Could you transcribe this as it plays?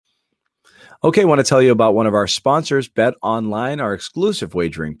Okay, I want to tell you about one of our sponsors, Bet Online, our exclusive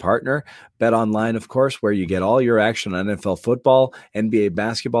wagering partner. Bet Online, of course, where you get all your action on NFL football, NBA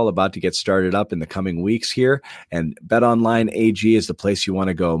basketball about to get started up in the coming weeks here. And Bet Online AG is the place you want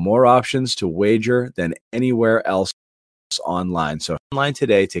to go. More options to wager than anywhere else online. So online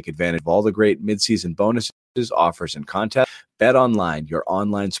today, take advantage of all the great midseason bonuses, offers, and contests. Bet Online, your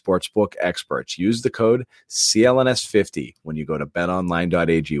online sportsbook experts. Use the code CLNS50 when you go to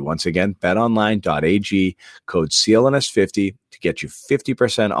betonline.ag. Once again, betonline.ag, code CLNS50 to get you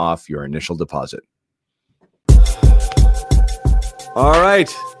 50% off your initial deposit. All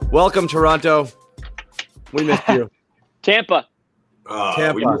right. Welcome, Toronto. We missed you. Tampa.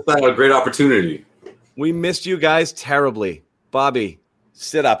 We missed out a great opportunity. We missed you guys terribly. Bobby,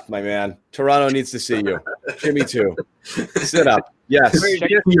 sit up, my man. Toronto needs to see you. Jimmy, too. Sit up. Yes. Check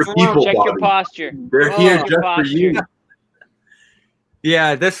your posture. They're here just for you.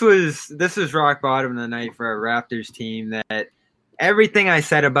 Yeah, this was rock bottom of the night for our Raptors team. That everything I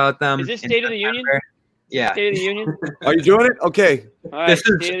said about them. Is this State of the Union? Yeah. State of the Union? Are you doing it? Okay. All right, This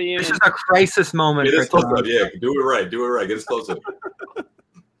is a crisis moment Get for us close Toronto. up. Yeah, do it right. Do it right. Get us close up.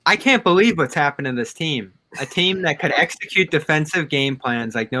 I can't believe what's happened to this team. A team that could execute defensive game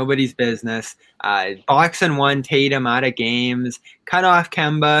plans like nobody's business, box and one Tatum out of games, cut off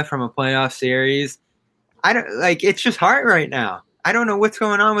Kemba from a playoff series. I don't like. It's just hard right now. I don't know what's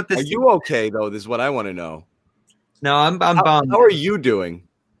going on with this. Are you okay though? This is what I want to know. No, I'm bummed. How are you doing?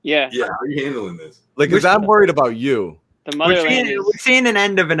 Yeah. Yeah, how are you handling this? Like, because I'm worried about you. The We're motherland seeing an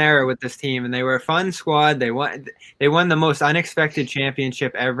end of an era with this team, and they were a fun squad. They won the most unexpected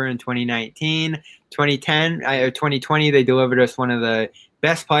championship ever in 2019. 2020, they delivered us one of the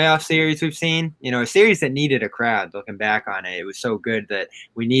best playoff series we've seen. You know, a series that needed a crowd. Looking back on it, it was so good that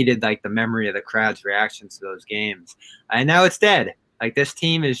we needed like the memory of the crowd's reactions to those games. And now it's dead. Like, this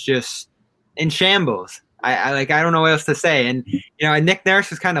team is just in shambles. I don't know what else to say. And, you know, Nick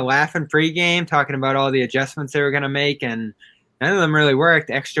Nurse was kind of laughing pregame, talking about all the adjustments they were going to make, and none of them really worked.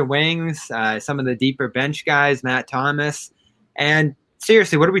 Extra wings, some of the deeper bench guys, Matt Thomas. And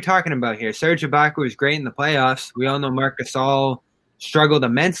seriously, what are we talking about here? Serge Ibaka was great in the playoffs. We all know Marc Gasol struggled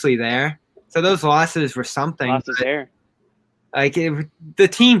immensely there. So those losses were something. losses there. Like, the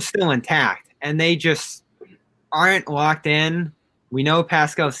team's still intact, and they just aren't locked in. We know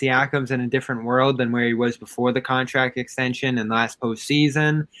Pascal Siakam's in a different world than where he was before the contract extension and last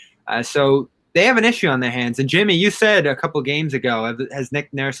postseason. So they have an issue on their hands. And Jimmy, you said a couple games ago, has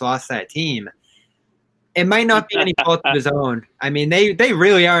Nick Nurse lost that team? It might not be any fault of his own. I mean, they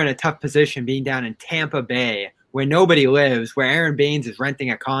really are in a tough position being down in Tampa Bay where nobody lives, where Aaron Baines is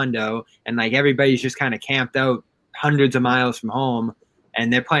renting a condo and like everybody's just kind of camped out hundreds of miles from home.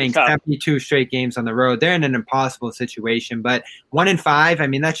 And they're playing 72 straight games on the road. They're in an impossible situation. But 1-5, I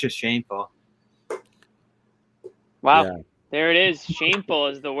mean, that's just shameful. Wow. Yeah. There it is. Shameful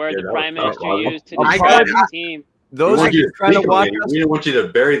is the word the Prime Minister used to I'm describe glad- the team. Those of you trying to watch us, We don't want you to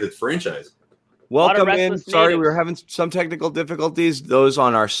bury the franchise. welcome in. restless Sorry, we natives. were having some technical difficulties. Those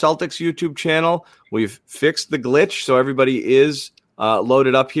on our Celtics YouTube channel, we've fixed the glitch, so everybody is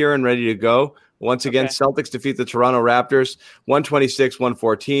loaded up here and ready to go. Once again, Okay. Celtics defeat the Toronto Raptors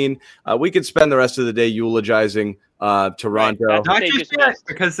 126-114. We could spend the rest of the day eulogizing Toronto. Right. Not They just just yet, missed.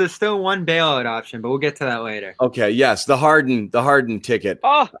 because there's still one bailout option, but we'll get to that later. Okay, yes, the Harden ticket.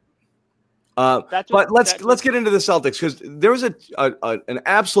 Oh, But let's get into the Celtics, because there was an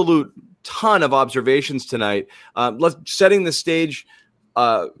absolute ton of observations tonight. Let's setting the stage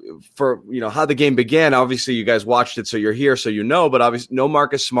for how the game began. Obviously, you guys watched it, so you're here, so you know. But obviously, no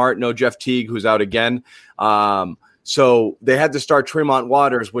Marcus Smart, no Jeff Teague, who's out again. So they had to start Tremont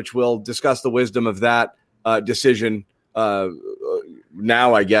Waters, which we'll discuss the wisdom of that decision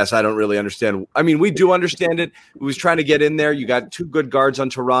now, I guess. I don't really understand. I mean, we do understand it. He was trying to get in there. You got two good guards on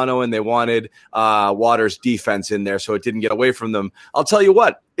Toronto, and they wanted Waters' defense in there, so it didn't get away from them. I'll tell you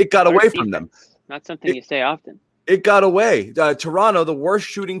what, it got away from them. Not something you say often. It got away. Toronto, the worst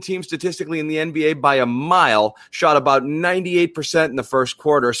shooting team statistically in the NBA by a mile, shot about 98% in the first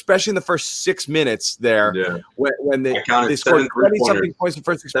quarter, especially in the first 6 minutes there. Yeah. When they counted scored 7 20-something points in the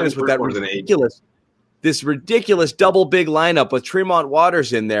first 6 minutes with that three-pointers ridiculous double big lineup with Tremont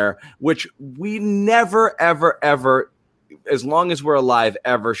Waters in there, which we never, ever, ever, as long as we're alive,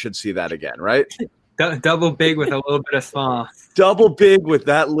 ever should see that again, right? Double big with a little bit of small. Double big with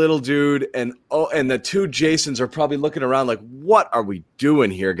that little dude, and the two Jasons are probably looking around like, what are we doing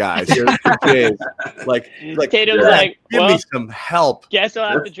here, guys? like Tatum's like, give well, me some help. Guess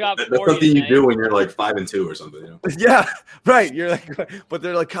I'll have to drop That's 40 something you tonight. do when you're like 5-2 or something. Yeah, right. You're like, but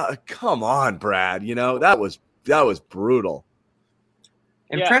they're like, come on, Brad. That was brutal.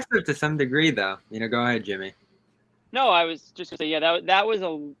 Impressive to some degree, though. Go ahead, Jimmy. No, I was just going to say, that was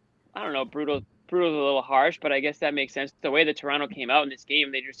brutal is a little harsh, but I guess that makes sense. The way that Toronto came out in this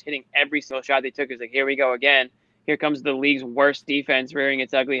game, they just hitting every single shot they took. It was like, here we go again. Here comes the league's worst defense rearing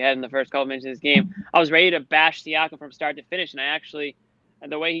its ugly head in the first couple minutes of this game. I was ready to bash Siakam from start to finish,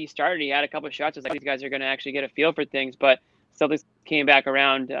 and the way he started, he had a couple of shots. I was like, these guys are going to actually get a feel for things, but Celtics came back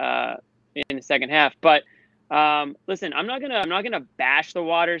around in the second half. But listen, I'm not gonna bash the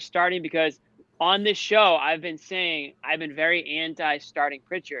Waters starting, because on this show I've been very anti-starting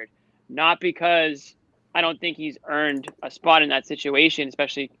Pritchard, not because I don't think he's earned a spot in that situation,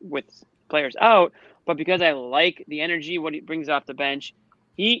 especially with players out, but because I like the energy, what he brings off the bench.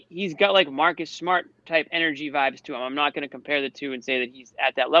 He's got like Marcus Smart type energy vibes to him. I'm not going to compare the two and say that he's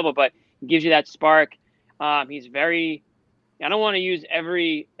at that level, but he gives you that spark. He's very. I don't want to use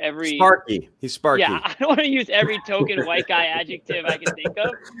every sparky. He's sparky. Yeah, I don't want to use every token white guy adjective I can think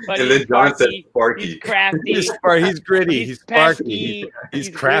of. But and then John said sparky. He's crafty. He's gritty. He's sparky. He's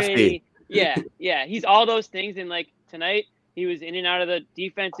crafty. Gritty. Yeah. He's all those things. And like tonight, he was in and out of the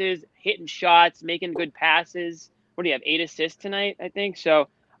defenses, hitting shots, making good passes. What do you have? 8 assists tonight, I think. So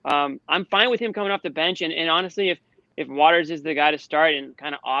I'm fine with him coming off the bench. And honestly, if Waters is the guy to start and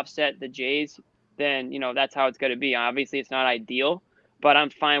kind of offset the Jays, then that's how it's going to be. Obviously, it's not ideal, but I'm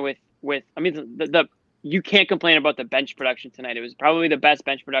fine with. I mean, the you can't complain about the bench production tonight. It was probably the best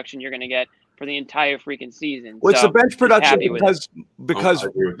bench production you're going to get for the entire freaking season. Well, it's the bench production because. I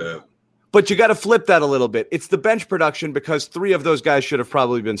agree with that. But you got to flip that a little bit. It's the bench production because 3 of those guys should have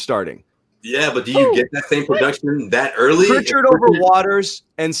probably been starting. Yeah, but do you get that same production that early? Pritchard over Waters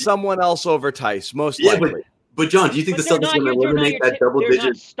and someone else over Tice, most likely. But John, do you think the Celtics are going to eliminate that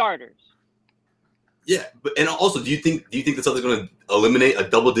double-digit starters? Yeah, and also, do you think the Celtics are going to eliminate a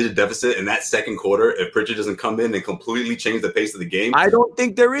double-digit deficit in that second quarter if Pritchard doesn't come in and completely change the pace of the game? I don't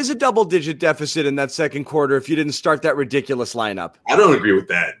think there is a double-digit deficit in that second quarter if you didn't start that ridiculous lineup. I don't agree with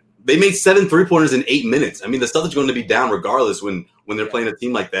that. They made 7 3-pointers in 8 minutes. I mean, the Celtics are going to be down regardless when they're playing a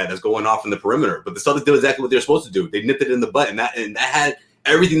team like that that's going off in the perimeter. But the Celtics did exactly what they're supposed to do. They nipped it in the butt, and that had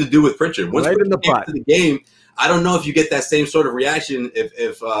everything to do with Pritchard. Once Pritchard came into the game, I don't know if you get that same sort of reaction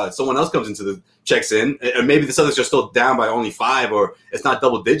if someone else comes into the checks in, and maybe the Celtics are still down by only 5 or it's not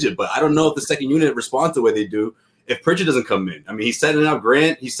double digit. But I don't know if the second unit responds the way they do if Pritchard doesn't come in. I mean, he's setting up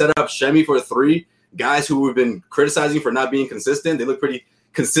Grant, he set up Shemi for a 3. Guys who we've been criticizing for not being consistent, they look pretty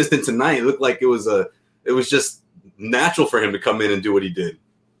consistent tonight. It looked like it was just natural for him to come in and do what he did.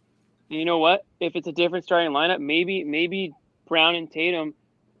 You know what? If it's a different starting lineup, maybe Brown and Tatum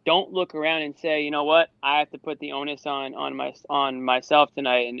don't look around and say, you know what, I have to put the onus on myself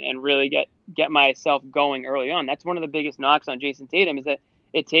tonight and really get myself going early on. That's one of the biggest knocks on Jayson Tatum is that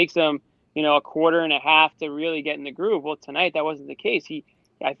it takes him, a quarter and a half to really get in the groove. Well, tonight that wasn't the case.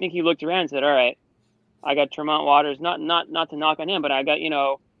 I think he looked around and said, all right, I got Tremont Waters, not to knock on him, but I got,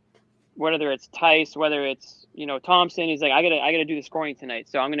 whether it's Tice, whether it's, Thompson, he's like, I gotta do the scoring tonight.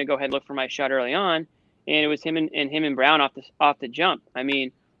 So I'm going to go ahead and look for my shot early on. And it was him and Brown off the jump. I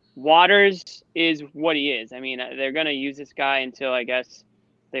mean, Waters is what he is. I mean, they're going to use this guy until I guess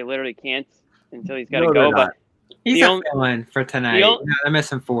they literally can't, until he's got to go. But he's a fill-in for tonight. They're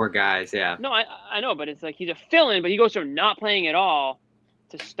missing 4 guys, yeah. No, I know, but it's like he's a fill-in, but he goes from not playing at all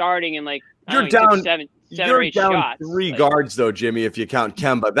to starting and you're down 7 you're or 8 down shots. 3 guards though, Jimmy, if you count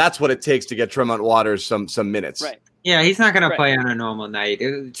Kemba. That's what it takes to get Tremont Waters some minutes. Right. Yeah, he's not going to play on a normal night.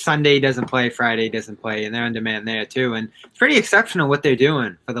 Sunday doesn't play, Friday doesn't play, and they're on demand there too. And it's pretty exceptional what they're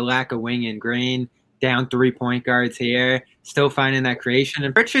doing for the lack of wing and green. Down 3 point guards here, still finding that creation.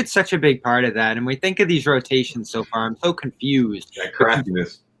 And Pritchard's such a big part of that. And we think of these rotations so far. I'm so confused. That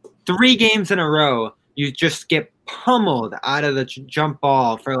craftiness. 3 games in a row, you just get pummeled out of the jump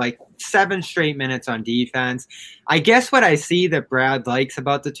ball for like 7 straight minutes on defense. I guess what I see that Brad likes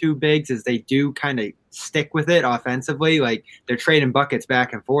about the 2 bigs is they do kind of stick with it offensively. Like they're trading buckets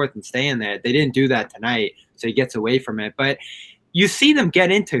back and forth and staying there. They didn't do that tonight, so he gets away from it. But you see them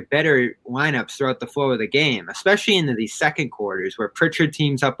get into better lineups throughout the flow of the game, especially into these second quarters where Pritchard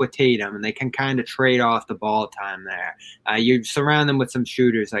teams up with Tatum and they can kind of trade off the ball time there. You surround them with some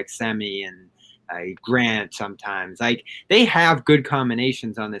shooters like Semi and Grant sometimes. Like they have good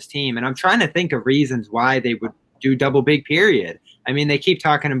combinations on this team, and I'm trying to think of reasons why they would do double big period. I mean, they keep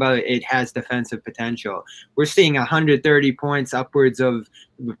talking about it has defensive potential. We're seeing 130 points upwards of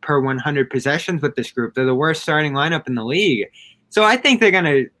per 100 possessions with this group. They're the worst starting lineup in the league. So I think they're going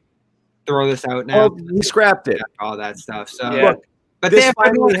to throw this out now. Oh, he scrapped it. All that stuff. So, yeah. Look, but this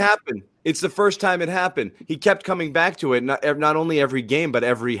finally happened. It's the first time it happened. He kept coming back to it, not only every game, but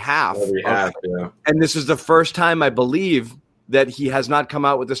every half. Every half, yeah. And this is the first time, I believe, that he has not come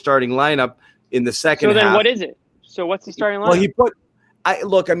out with the starting lineup in the second half. So then what is it? So what's the starting lineup? Well,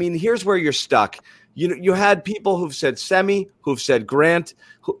 here's where you're stuck. You had people who've said Semi, who've said Grant.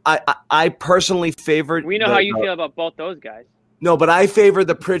 I personally favored. We know how you feel about both those guys. No, but I favor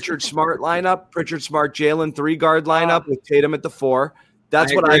the Pritchard Smart lineup, Pritchard Smart Jalen 3-guard lineup with Tatum at the 4.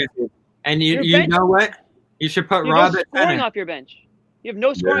 That's what I think. And you know what? You should put Rob at scoring off your bench. You have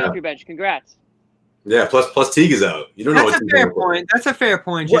no scoring off your bench. Congrats. Yeah, plus Teague is out. You don't know. That's a fair point. That's a fair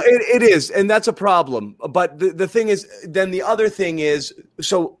point. Well, it is, and that's a problem. But the thing is, then the other thing is,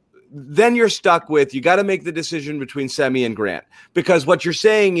 so then you're stuck with, you got to make the decision between Semi and Grant, because what you're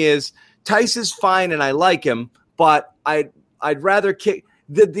saying is Tice is fine and I like him, but I'd rather kick.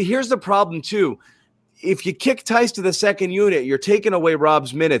 Here's the problem too. If you kick Tice to the second unit, you're taking away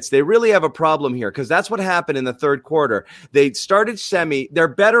Rob's minutes. They really have a problem here, because that's what happened in the third quarter. They started Semi. They're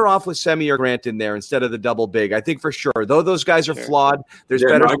better off with Semi or Grant in there instead of the double big, I think, for sure. Though those guys are flawed, there's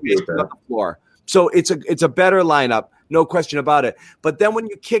better space on the floor. So it's a better lineup, no question about it. But then when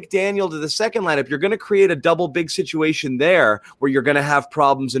you kick Daniel to the second lineup, you're going to create a double big situation there where you're going to have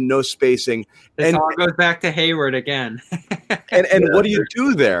problems and no spacing. This all goes back to Hayward again. and what do you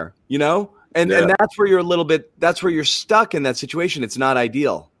do there, And that's where that's where you're stuck in that situation. It's not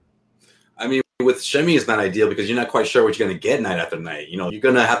ideal. I mean, with Shemi, it's not ideal because you're not quite sure what you're going to get night after night. You're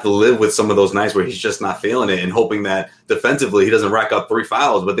going to have to live with some of those nights where he's just not feeling it and hoping that defensively he doesn't rack up 3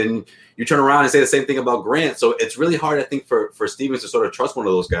 fouls. But then you turn around and say the same thing about Grant. So it's really hard, I think, for Stevens to sort of trust one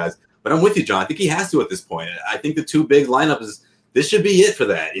of those guys. But I'm with you, John. I think he has to at this point. I think the 2 big lineup this should be it for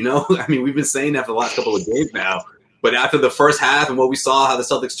that. I mean, we've been saying that for the last couple of games now. But after the first half and what we saw, how the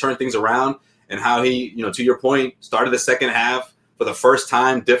Celtics turned things around and how he, to your point, started the second half for the first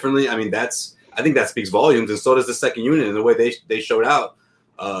time differently. I mean, I think that speaks volumes, and so does the second unit and the way they showed out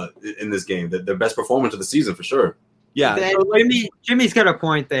in this game. Their best performance of the season for sure. Yeah, Jimmy's got a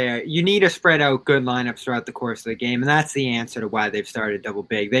point there. You need to spread out good lineups throughout the course of the game, and that's the answer to why they've started double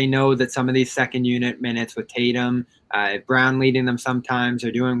big. They know that some of these second unit minutes with Tatum, Brown leading them sometimes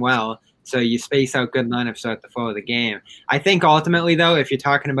are doing well. So you space out good lineups throughout the flow of the game. I think ultimately, though, if you're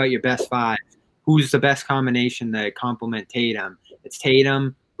talking about your best 5, who's the best combination that complement Tatum? It's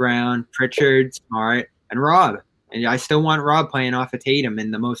Tatum, Brown, Pritchard, Smart, and Rob. And I still want Rob playing off of Tatum in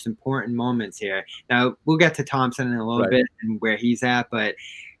the most important moments here. Now, we'll get to Thompson in a little bit and where he's at, but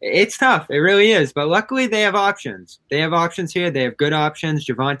it's tough. It really is. But luckily, they have options. They have options here. They have good options.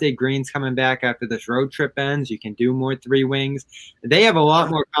 Javonte Green's coming back after this road trip ends. You can do more 3 wings. They have a lot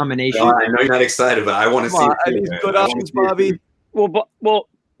more combinations. I know you're not excited, but I want to see these good options, Bobby. Well,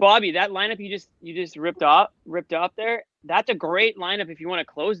 Bobby, that lineup you just ripped off there. That's a great lineup if you want to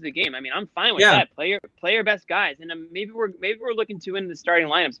close the game. I mean, I'm fine with that. Play your best guys, and maybe we're looking too into the starting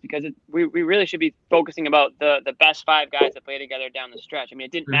lineups because we really should be focusing about the best 5 guys that play together down the stretch. I mean,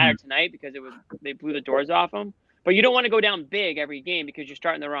 it didn't matter tonight because they blew the doors off them. But you don't want to go down big every game because you're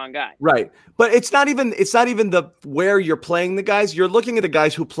starting the wrong guy. Right. But it's not even the where you're playing the guys. You're looking at the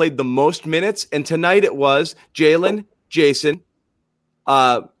guys who played the most minutes, and tonight it was Jalen, Jayson,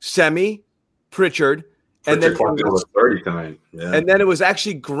 Semi, Pritchard. And then was 30 tonight. Yeah. And then it was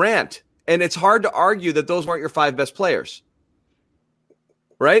actually Grant. And it's hard to argue that those weren't your 5 best players.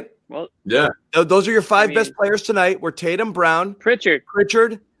 Right? Well, yeah. Those are your 5 best players tonight were Tatum, Brown, Pritchard,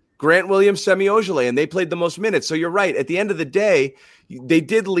 Grant Williams, Semi Ojeleye, and they played the most minutes. So you're right. At the end of the day, they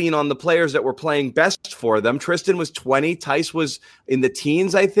did lean on the players that were playing best for them. Tristan was 20. Tice was in the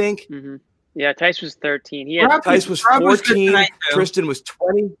teens, I think. Mm-hmm. Yeah, Tice was 13. Tice was 14. Tristan was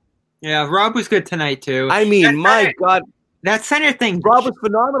 20. Yeah, Rob was good tonight, too. I mean, my God. That center thing. Rob was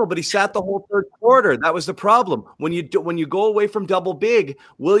phenomenal, but he sat the whole third quarter. That was the problem. When you go away from double big,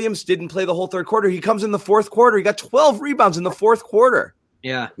 Williams didn't play the whole third quarter. He comes in the fourth quarter. He got 12 rebounds in the fourth quarter.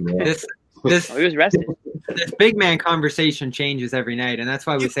 Yeah. He was rested. This big man conversation changes every night, and that's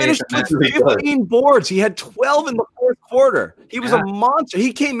why we say it's 15 boards. He had 12 in the fourth quarter. He was a monster.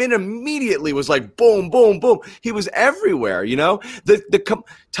 He came in immediately, was like boom, boom, boom. He was everywhere,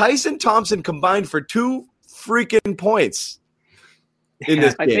 Tyson Thompson combined for 2 freaking points in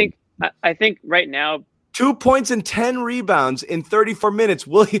this game. I think right now 2 points and 10 rebounds in 34 minutes.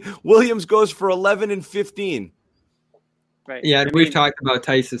 Williams goes for 11 and 15. Right. Yeah, we've talked about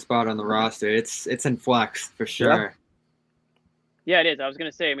Tyson's spot on the roster. It's in flex for sure. Yeah, it is. I was going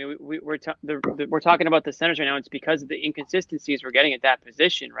to say. I mean, we're talking about the centers right now. It's because of the inconsistencies we're getting at that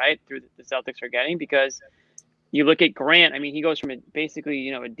position, right? Through the Celtics are getting, because you look at Grant. I mean, he goes from basically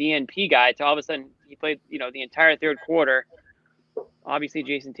a DNP guy to all of a sudden he played the entire third quarter. Obviously,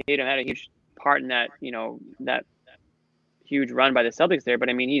 Jayson Tatum had a huge part in that that huge run by the Celtics there. But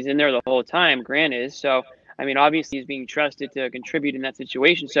I mean, he's in there the whole time. Grant is so. I mean, obviously he's being trusted to contribute in that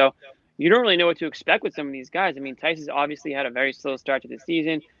situation. So you don't really know what to expect with some of these guys. I mean, Tyson's obviously had a very slow start to the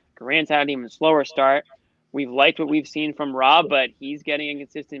season. Grant's had an even slower start. We've liked what we've seen from Rob, but he's getting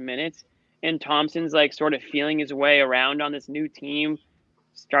inconsistent minutes. And Thompson's like sort of feeling his way around on this new team.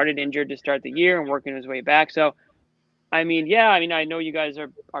 Started injured to start the year and working his way back. So, I mean, I know you guys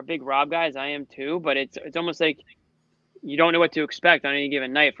are big Rob guys. I am too, but it's almost like you don't know what to expect on any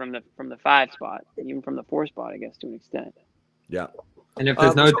given night from the 5 spot, even from the 4 spot, I guess, to an extent. Yeah. And if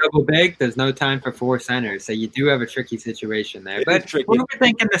there's no double big, there's no time for 4 centers. So you do have a tricky situation there. But when we're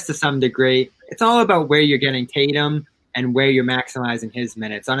thinking this to some degree, it's all about where you're getting Tatum and where you're maximizing his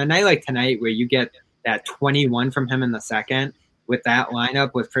minutes. On a night like tonight where you get that 21 from him in the second with that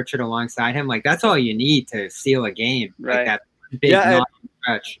lineup with Pritchard alongside him, like that's all you need to seal a game. Right. Like that big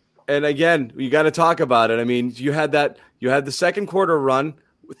stretch. And again, you got to talk about it. I mean, you had the second quarter run,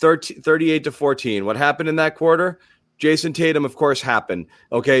 38-14. What happened in that quarter? Jayson Tatum, of course, happened.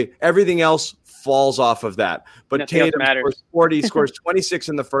 Okay, everything else falls off of that. But Nothing Tatum scores 40, scores 26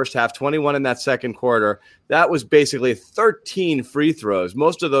 in the first half, 21 in that second quarter. That was basically 13 free throws.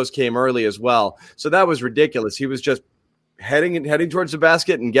 Most of those came early as well. So that was ridiculous. He was just heading towards the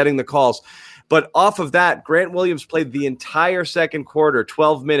basket and getting the calls. But off of that, Grant Williams played the entire second quarter,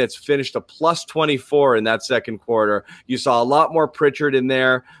 12 minutes, finished a plus 24 in that second quarter. You saw a lot more Pritchard in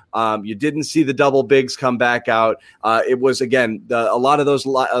there. You didn't see the double bigs come back out. It was, again, a lot of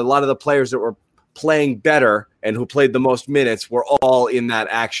the players that were playing better and who played the most minutes were all in that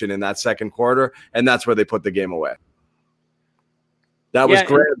action in that second quarter, and that's where they put the game away. That was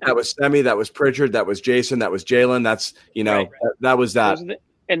Grant, that was Semi, that was Pritchard, that was Jayson, that was Jalen. That's, right. that was that.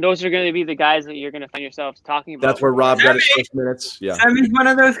 And those are going to be the guys that you're going to find yourselves talking about. That's where Rob got his first minutes. Yeah, Semi's one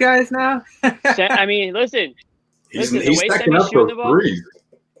of those guys now. I mean, listen, he's the way stacking Semi's up shooting those the ball. threes.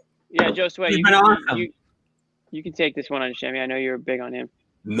 Yeah, Joe Sway, you can take this one on Shemi. I know you're big on him.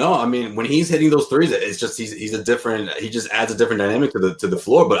 No, I mean, when he's hitting those threes, it's just he just adds a different dynamic to the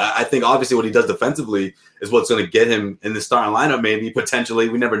floor. But I think obviously what he does defensively is what's going to get him in the starting lineup. Maybe potentially,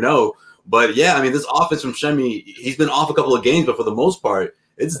 we never know. But yeah, I mean, this offense from Shemi, he's been off a couple of games, but for the most part,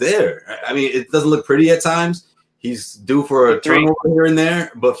 it's there. I mean, it doesn't look pretty at times. He's due for a turnover here and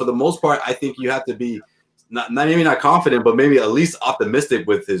there, but for the most part, I think you have to be not confident, but maybe at least optimistic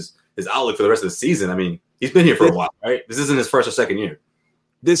with his outlook for the rest of the season. I mean, he's been here for a while, right? This isn't his first or second year.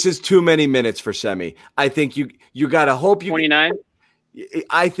 This is too many minutes for Semi. I think you got to hope you 29.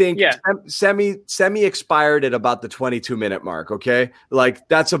 I think Semi expired at about the 22-minute mark. Okay, like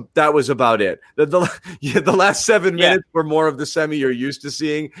that was about it. The last 7 minutes were more of the Semi you're used to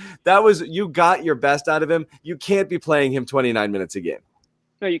seeing. You got your best out of him. You can't be playing him 29 minutes a game.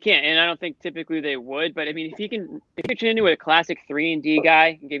 No, you can't, and I don't think typically they would. But I mean, if you turn into a classic 3-and-D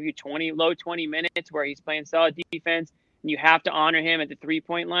guy and give you low 20 minutes where he's playing solid defense, and you have to honor him at the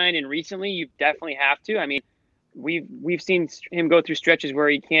 3-point line, and recently you definitely have to. I mean, we've seen him go through stretches where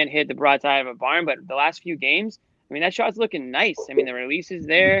he can't hit the broadside of a barn, but the last few games, I mean, that shot's looking nice. I mean, the release is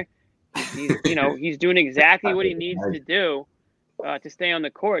there. He's doing exactly what he needs to do to stay on the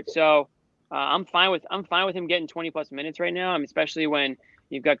court. So I'm fine with him getting 20+ minutes right now. I mean, especially when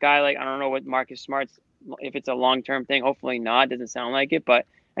you've got a guy like, I don't know what Marcus Smart's, if it's a long-term thing, hopefully not. Doesn't sound like it, but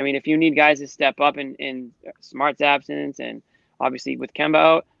I mean, if you need guys to step up in Smart's absence, and obviously with Kemba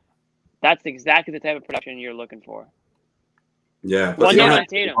out, that's exactly the type of production you're looking for. Yeah. One note on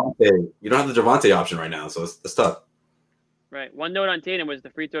Tatum. You don't have the Javante option right now, so it's tough. Right. One note on Tatum was the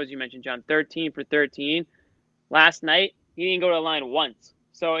free throws you mentioned, John. 13 for 13. Last night, he didn't go to the line once.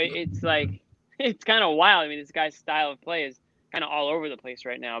 So it's like, it's kind of wild. I mean, this guy's style of play is kind of all over the place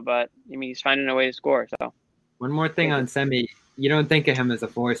right now, but I mean, he's finding a way to score. So one more thing on Semi. You don't think of him as a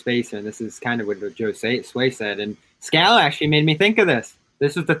 4-spacer, and this is kind of what Joe Sway said. And Scal actually made me think of this.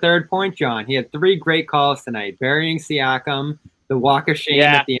 This was the third point, John. He had 3 great calls tonight, burying Siakam, the walk of shame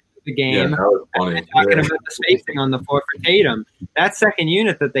at the end of the game, that was funny. and talking about the spacing on the floor for Tatum. That second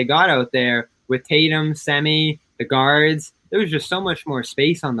unit that they got out there with Tatum, Semi, the guards, there was just so much more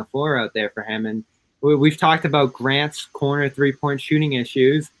space on the floor out there for him. And we've talked about Grant's corner 3-point shooting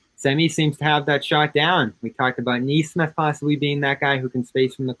issues. Semi seems to have that shot down. We talked about Neesmith possibly being that guy who can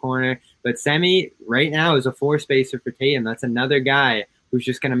space from the corner. But Semi right now is a 4-spacer for Tatum. That's another guy who's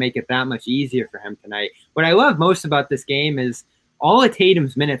just going to make it that much easier for him tonight. What I love most about this game is all of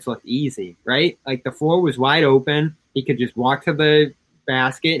Tatum's minutes looked easy, right? Like the floor was wide open. He could just walk to the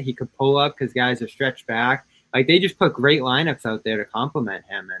basket. He could pull up because guys are stretched back. Like they just put great lineups out there to complement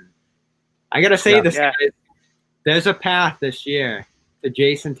him. And I got to say guys, there's a path this year to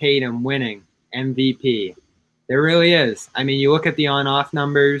Jayson Tatum winning MVP. There really is. I mean, you look at the on-off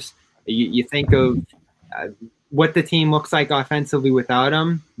numbers. You think of what the team looks like offensively without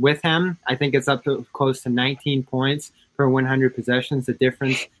him. With him, I think it's up to close to 19 points per 100 possessions, the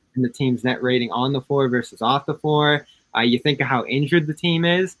difference in the team's net rating on the floor versus off the floor. You think of how injured the team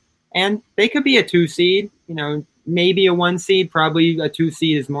is, and they could be a 2 seed, maybe a 1 seed, probably a 2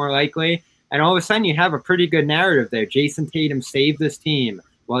 seed is more likely. And all of a sudden you have a pretty good narrative there. Jayson Tatum saved this team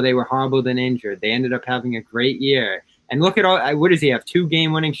while they were hobbled and injured. They ended up having a great year. And look at what does he have? 2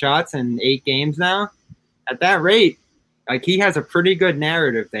 game-winning shots in 8 games now? At that rate, he has a pretty good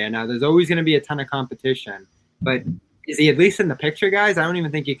narrative there. Now, there's always going to be a ton of competition, but is he at least in the picture, guys? I don't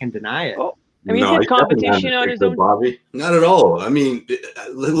even think you can deny it. Well, he's had competition on his own. Bobby. Not at all.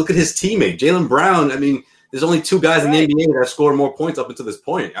 Look at his teammate, Jaylen Brown. There's only 2 guys in the NBA that have scored more points up until this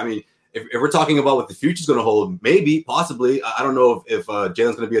point. If we're talking about what the future's going to hold, maybe, possibly. I don't know if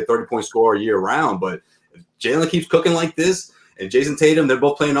Jaylen's going to be a 30-point scorer year-round, but if Jaylen keeps cooking like this, and Jayson Tatum, they're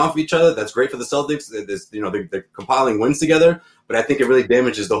both playing off each other. That's great for the Celtics. They're compiling wins together. But I think it really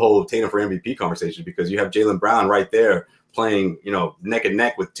damages the whole Tatum for MVP conversation because you have Jaylen Brown right there playing, neck and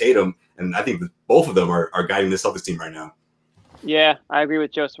neck with Tatum. And I think both of them are guiding the Celtics team right now. Yeah, I agree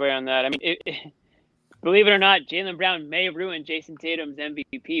with Joe Sway on that. Believe it or not, Jaylen Brown may ruin Jayson Tatum's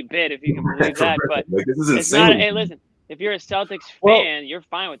MVP bid, if you can believe that. But this is insane. Hey, listen. If you're a Celtics fan, you're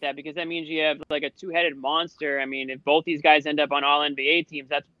fine with that because that means you have like a 2-headed monster. If both these guys end up on all NBA teams,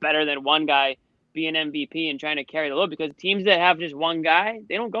 that's better than one guy being MVP and trying to carry the load because teams that have just one guy,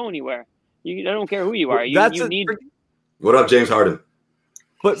 they don't go anywhere. They don't care who you are. What up, James Harden?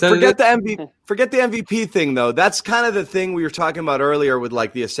 But forget the MVP thing, though. That's kind of the thing we were talking about earlier with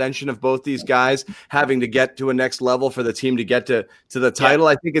like the ascension of both these guys having to get to a next level for the team to get to the title.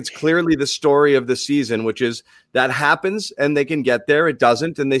 Yeah. I think it's clearly the story of the season, which is that happens and they can get there. It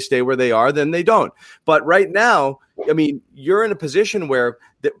doesn't, and they stay where they are, then they don't. But right now, you're in a position where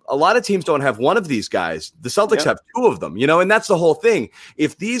a lot of teams don't have one of these guys. The Celtics have 2 of them, and that's the whole thing.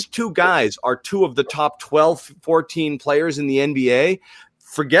 If these 2 guys are 2 of the top 12, 14 players in the NBA,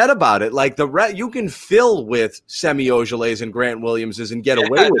 forget about it. Like you can fill with Semi Ojeleyes and Grant Williamses and get away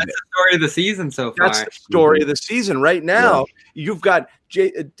with it. That's the story of the season so far. That's the story of the season. Right now, you've got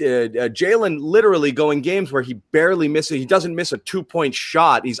Jaylen literally going games where he barely misses. He doesn't miss a 2-point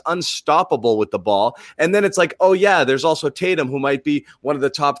shot. He's unstoppable with the ball. And then it's like, oh, yeah, there's also Tatum, who might be one of the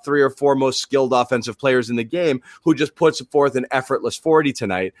top 3 or 4 most skilled offensive players in the game, who just puts forth an effortless 40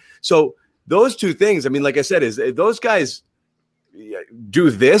 tonight. So those 2 things, like I said, is those guys –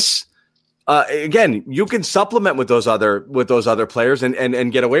 do this again, you can supplement with those other players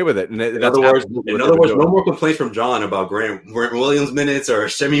and get away with it. And in other words, no more complaints from John about Grant Williams minutes or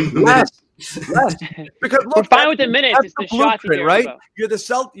Semi minutes. Yes. Because look, we're fine with the minutes. It's the shots, right? You're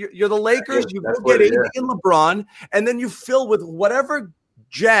the Lakers. You go get AD and LeBron, and then you fill with whatever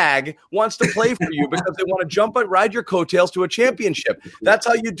jag wants to play for you because they want to ride your coattails to a championship. That's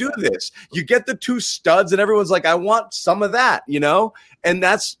how you do this. You get the 2 studs and everyone's like, I want some of that, and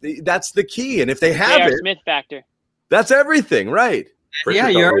that's the key. And if they have it, Smith factor, that's everything, right?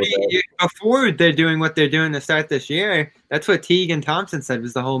 Before they're doing what they're doing to start this year, that's what Teague and Thompson said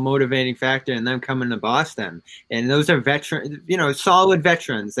was the whole motivating factor in them coming to Boston. And those are solid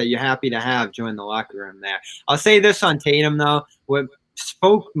veterans that you're happy to have join the locker room there. I'll say this on Tatum, though. What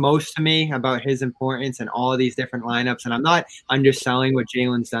spoke most to me about his importance in all of these different lineups, and I'm not underselling what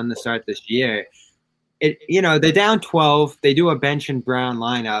Jaylen's done to start this year. They're down 12. They do a bench and Brown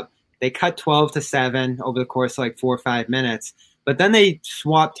lineup. They cut 12-7 over the course of like 4 or 5 minutes, but then they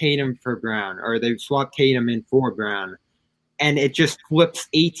swap Tatum for Brown, or they swap Tatum in for Brown, and it just flips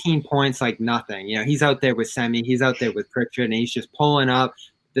 18 points like nothing. He's out there with Semi, he's out there with Pritchard, and he's just pulling up.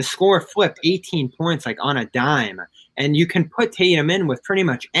 The score flipped 18 points like on a dime. And you can put Tatum in with pretty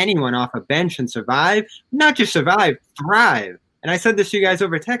much anyone off a bench and survive. Not just survive, thrive. And I said this to you guys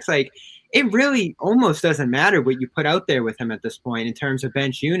over text, it really almost doesn't matter what you put out there with him at this point in terms of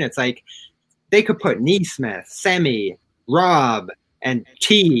bench units. They could put Neesmith, Semi, Rob, and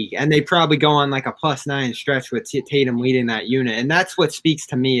Teague, and they probably go on like a +9 stretch with Tatum leading that unit. And that's what speaks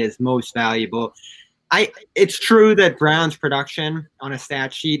to me as most valuable. It's true that Brown's production on a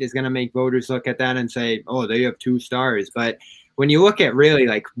stat sheet is going to make voters look at that and say, oh, they have 2 stars. But when you look at really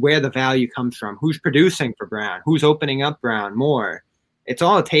where the value comes from, who's producing for Brown, who's opening up Brown more, it's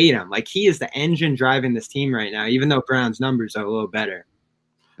all Tatum. He is the engine driving this team right now, even though Brown's numbers are a little better.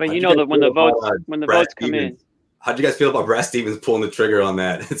 But that when the votes come in. How'd you guys feel about Brad Stevens pulling the trigger on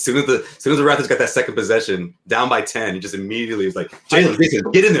that? As soon as the Raptors got that second possession, down by 10, he just immediately was like,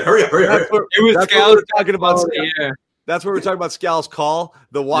 Jaylen, get in there, hurry up. That's what we're talking about. That's where we're talking about Scal's call,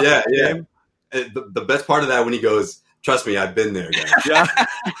 the walk game. The best part of that when he goes, trust me, I've been there, guys.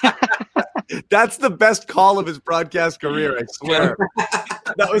 That's the best call of his broadcast career, I swear.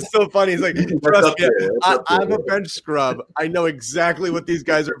 That was so funny. He's like, trust me, I'm a bench scrub. I know exactly what these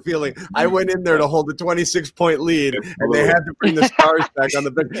guys are feeling. I went in there to hold a 26-point lead, and they had to bring the stars back on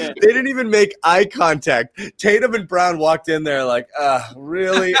the bench. They didn't even make eye contact. Tatum and Brown walked in there like,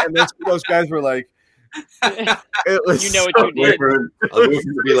 really? And those guys were like, it was what you did. I was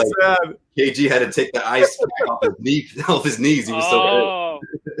waiting to be like, sad. KG had to take the ice off his knees. He was so hurt.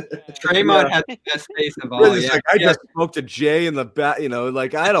 Draymond had the best face of all. Like, I just smoked a J in the back.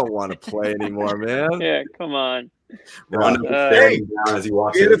 Like, I don't want to play anymore, man. Yeah, come on. Hey, as he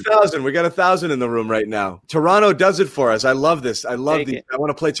walks in. 1,000. We got 1,000 in the room right now. Toronto does it for us. I love this. I love these. I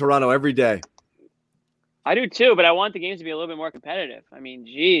want to play Toronto every day. I do too, but I want the games to be a little bit more competitive. I mean,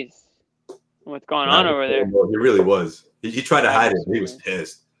 geez. What's going on over there? He really was. He tried to hide it, but he was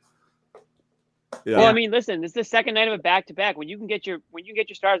pissed. Yeah. Well, I mean, listen, this is the second night of a back-to-back. When you can get your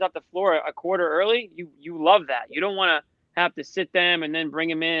stars off the floor a quarter early, you love that. You don't want to have to sit them and then bring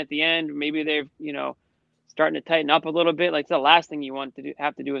them in at the end. Maybe they're starting to tighten up a little bit. Like, it's the last thing you want to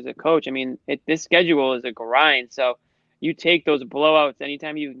have to do as a coach. I mean, this schedule is a grind, so you take those blowouts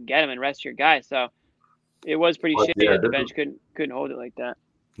anytime you can get them and rest your guys. So it was pretty shitty that the bench couldn't hold it like that.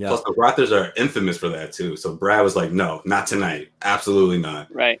 Yeah. Plus, the Raptors are infamous for that, too. So Brad was like, no, not tonight. Absolutely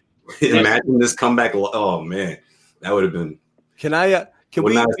not. Right. Imagine this comeback. Oh, man. That would have been. Can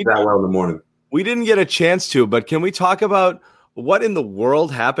we not that well in the morning. We didn't get a chance to, but can we talk about what in the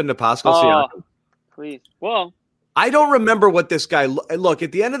world happened to Pascal Siakam? Please. Well, I don't remember what this guy look.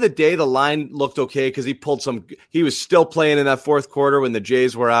 At the end of the day, the line looked okay because he was still playing in that fourth quarter when the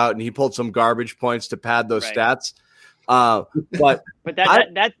Jays were out, and he pulled some garbage points to pad those stats. But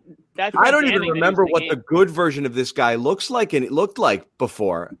that's I don't even remember what the good version of this guy looks like and it looked like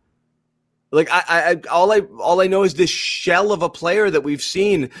before. Like all I know is this shell of a player that we've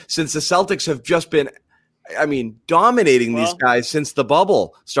seen since the Celtics have just been, dominating these guys since the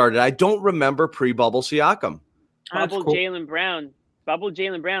bubble started. I don't remember pre-bubble Siakam. Bubble cool. Jaylen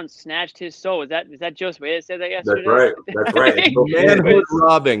Brown snatched his soul. Is that Joe Sway that said that yesterday? That's right. Manhood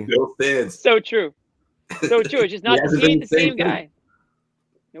robbing. So true. It's just not the same guy.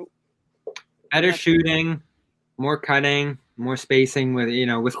 Nope. Better shooting, more cutting, more spacing with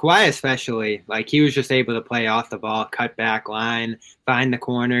Kawhi especially. Like, he was just able to play off the ball, cut back line, find the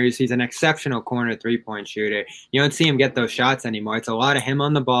corners. He's an exceptional corner 3-point shooter. You don't see him get those shots anymore. It's a lot of him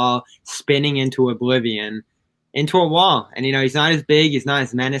on the ball, spinning into oblivion, into a wall. And, he's not as big. He's not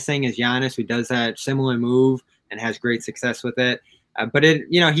as menacing as Giannis, who does that similar move and has great success with it. But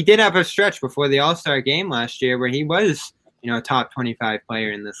he did have a stretch before the All-Star game last year where he was, a top 25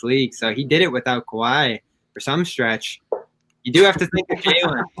 player in this league. So he did it without Kawhi for some stretch. You do have to think of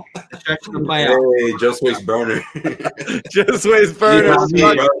Jaylen. The stretch of the playoffs. Hey, Josue's burner. Josue's burner.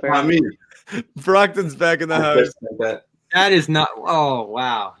 Not me. Brockton's back in the house. That is not. Oh,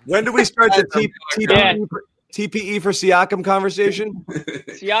 wow. When do we start the TPE for Siakam conversation?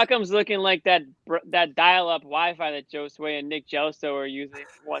 Siakam's looking like that dial-up Wi-Fi that Josue and Nick Gelso are using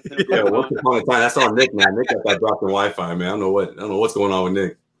once in a blue moon. Once upon a time, that's on Nick, man. Nick got that dropping Wi-Fi, man. I don't know what's going on with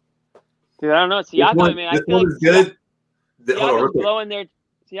Nick. Dude, I don't know. Siakam, I feel like good.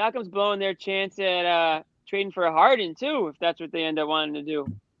 Siakam's blowing their chance at trading for Harden too, if that's what they end up wanting to do.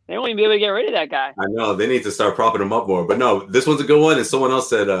 They won't even be able to get rid of that guy. I know they need to start propping him up more. But no, this one's a good one. And someone else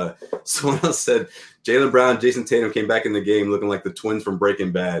said Jaylen Brown, Jayson Tatum came back in the game looking like the twins from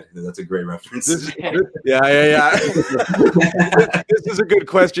Breaking Bad. That's a great reference. Yeah. This is a good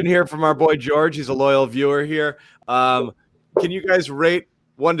question here from our boy George. He's a loyal viewer here. Can you guys rate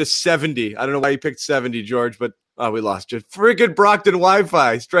 1 to 70? I don't know why you picked 70, George, but we lost you. Freaking Brockton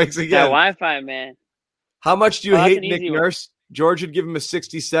Wi-Fi strikes again. Yeah, Wi-Fi, man. How much do you hate Nick Nurse? George would give him a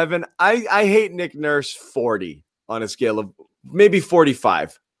 67. I hate Nick Nurse 40 on a scale of maybe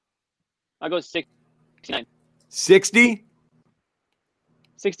 45. I'll go 69. 60?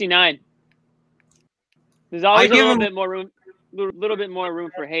 69. There's always a little bit more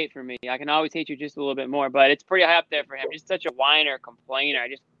room for hate for me. I can always hate you just a little bit more, but it's pretty high up there for him. Just such a whiner, complainer.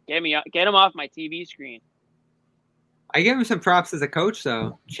 Just get him off my TV screen. I give him some props as a coach,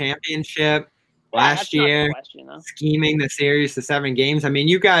 though. Championship. Last year, scheming the series to 7 games. I mean,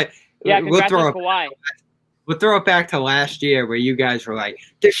 you got. We'll throw it back to last year where you guys were like,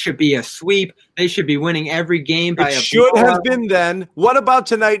 "This should be a sweep. They should be winning every game by a." Should have been then. What about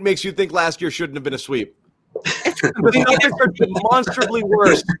tonight makes you think last year shouldn't have been a sweep? The Celtics are demonstrably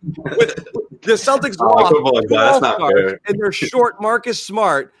worse. The Celtics lost, and they're short Marcus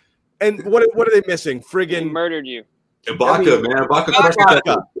Smart. And what are they missing? They murdered you. Ibaka, man.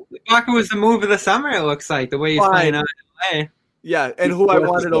 Ibaka was the move of the summer, it looks like, the way he's playing out in LA. Yeah, and who I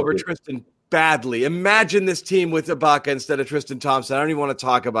wanted over Tristan badly. Imagine this team with Ibaka instead of Tristan Thompson. I don't even want to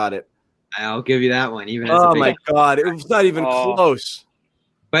talk about it. I'll give you that one. Even oh my God, it was not even close.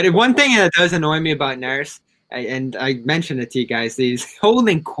 But one thing that does annoy me about Nurse, and I mentioned it to you guys, he's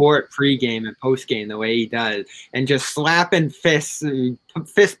holding court pregame and postgame the way he does, and just slapping fist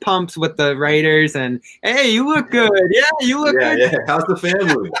pumps with the writers, and hey, you look good. Yeah, you look good. Yeah, how's the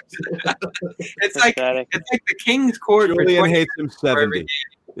family? It's like the King's court. Julian hates him 70.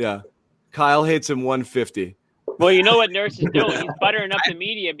 Yeah, Kyle hates him 150. Well, you know what Nurse is doing? He's buttering up the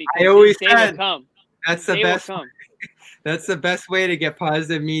media because I always they will come. That's the best. That's the best way to get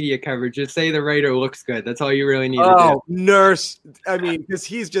positive media coverage. Just say the writer looks good. That's all you really need to do. Oh, Nurse. I mean, because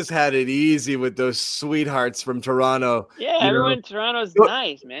he's just had it easy with those sweethearts from Toronto. Yeah, everyone in Toronto's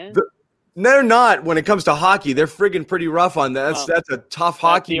nice, man. They're not when it comes to hockey. They're friggin' pretty rough on that. That's a tough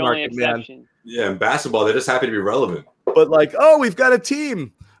hockey market, man. Yeah, in basketball, they're just happy to be relevant. But like, we've got a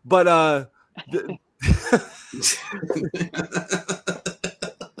team. But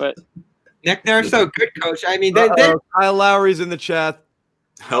but Nick Nurse, so good coach. I mean, Kyle Lowry's in the chat.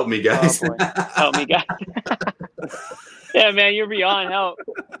 Help me, guys. Oh, help me, guys. Yeah, man, you're beyond help.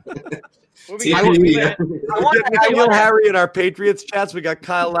 We got Harry in our Patriots chats. We got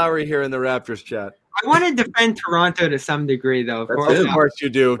Kyle Lowry here in the Raptors chat. I want to defend Toronto to some degree, though. Of course you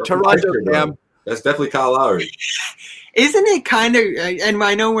do. Toronto, damn. That's definitely Kyle Lowry. Isn't it kind of, and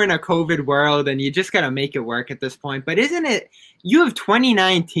I know we're in a COVID world and you just got to make it work at this point, but isn't it, you have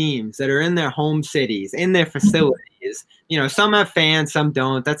 29 teams that are in their home cities, in their facilities. You know, some have fans, some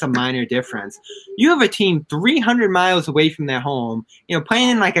don't. That's a minor difference. You have a team 300 miles away from their home, you know,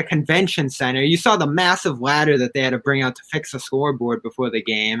 playing in like a convention center. You saw the massive ladder that they had to bring out to fix a scoreboard before the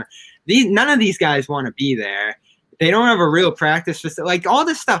game. None of these guys want to be there. They don't have a real practice facility. Like, all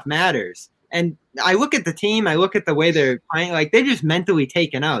this stuff matters. And I look at the team, I look at the way they're playing, like they're just mentally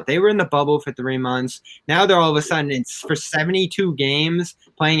taken out. They were in the bubble for 3 months. Now they're all of a sudden for 72 games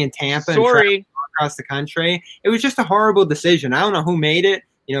playing in Tampa and across the country. It was just a horrible decision. I don't know who made it.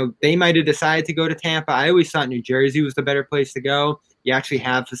 You know, they might have decided to go to Tampa. I always thought New Jersey was the better place to go. You actually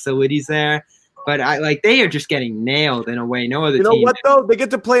have facilities there. But they are just getting nailed in a way no other team. You know what, though? They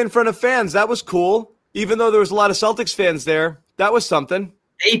get to play in front of fans. That was cool. Even though there was a lot of Celtics fans there, that was something.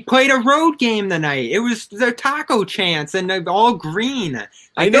 They played a road game tonight. It was their taco chants and they're all green.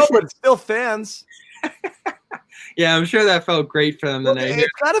 I know, but it's still fans. Yeah, I'm sure that felt great for them tonight.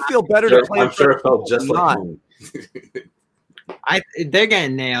 It's got to feel better to play. I'm sure it felt just like home. They're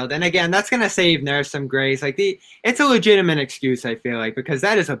getting nailed. And again, that's going to save Nurse some grace. It's a legitimate excuse, I feel like, because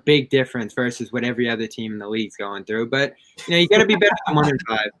that is a big difference versus what every other team in the league's going through. But, you know, you got to be better than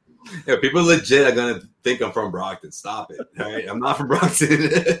 1-5. Yeah, people legit are gonna think I'm from Brockton. Stop it. All right, I'm not from Brockton.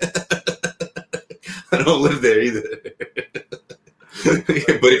 I don't live there either.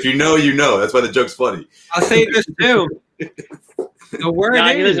 But if you know, you know. That's why the joke's funny. I'll say this too. The word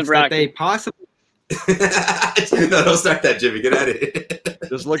is that they possibly. No, don't start that, Jimmy. Get out of here.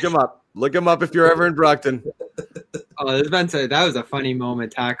 Just look him up. Look him up if you're ever in Brockton. Oh, that was a funny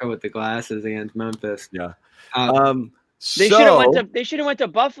moment. Taco with the glasses against Memphis. Yeah. They should have went to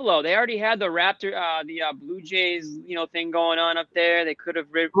Buffalo. They already had the Blue Jays, you know, thing going on up there. They could have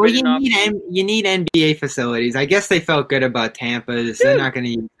you need NBA facilities. I guess they felt good about Tampa. So they're not going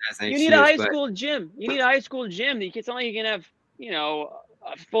to use that as an excuse. You need a high school gym. You need a high school gym. It's not like you can have, you know,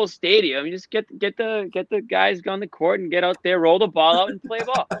 a full stadium. You just get the guys on the court and get out there, roll the ball out, and play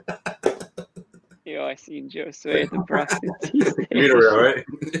ball. Yo, I seen Joe Sway at the Brockton.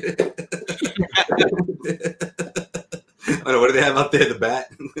 I know, what do they have out there? The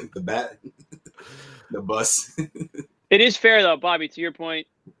bat, the bus. It is fair though, Bobby. To your point,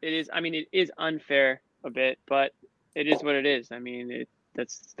 it is. I mean, it is unfair a bit, but it is what it is. I mean,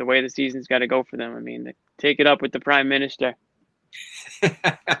 that's the way the season's got to go for them. I mean, take it up with the Prime Minister.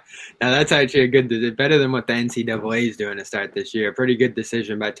 Now that's actually a good decision, better than what the NCAA is doing to start this year. Pretty good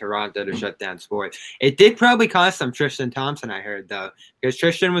decision by Toronto to shut down sports. It did probably cost them Tristan Thompson, I heard, though, because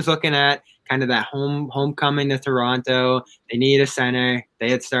Tristan was looking at kind of that homecoming to Toronto. They need a center. They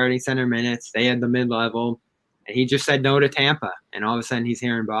had starting center minutes. They had the mid-level. And he just said no to Tampa, and all of a sudden he's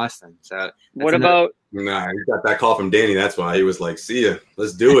here in Boston. So what about? Nah, he got that call from Danny. That's why he was like, "See ya,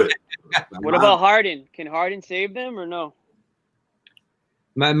 let's do it." What about Harden? Can Harden save them or no?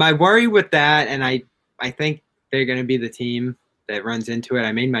 My worry with that, and I think they're going to be the team that runs into it.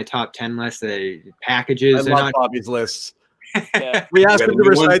 I made my top 10 list. The packages. I love Bobby's lists. Yeah. We asked him to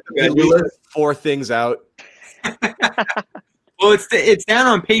recite at least 4 things out. Well, it's down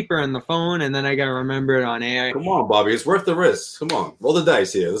on paper on the phone, and then I got to remember it on air. Come on, Bobby. It's worth the risk. Come on. Roll the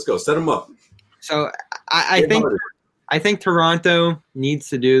dice here. Let's go. Set them up. So I think Toronto needs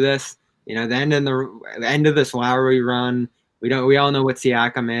to do this. The end of this Lowry run. We all know what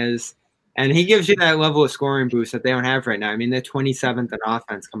Siakam is, and he gives you that level of scoring boost that they don't have right now. I mean, they're 27th in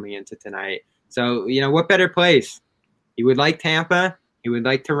offense coming into tonight. So what better place? He would like Tampa. He would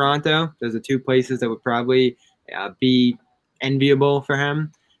like Toronto. Those are two places that would probably be enviable for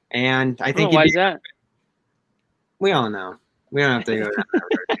him. And I think why is that? We all know. We don't have to go down that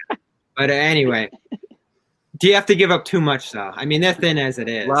road. But anyway, do you have to give up too much, though? I mean, they're thin as it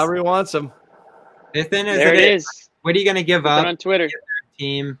is. Lowry wants them. They're thin as there it is. What are you going to give up? On Twitter.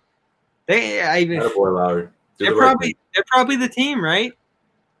 Team. Lowry. They're probably the team, right?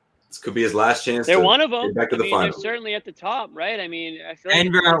 This could be his last chance. They're one of them. Get back to the final. They're certainly at the top, right? I mean, I feel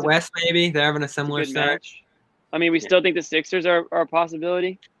Denver out west, maybe. They're having a similar start. Match. I mean, we still think the Sixers are a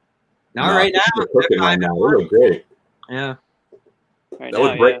possibility. Not right now. They're right now. They look great. Yeah. That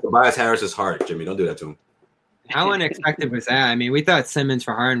would break Tobias Harris's heart, Jimmy. Don't do that to him. How unexpected was that? I mean, we thought Simmons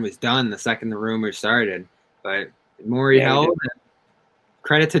for Harden was done the second the rumors started, but Morey held.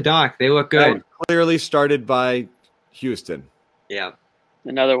 Credit to Doc. They look good. That clearly started by Houston. Yeah.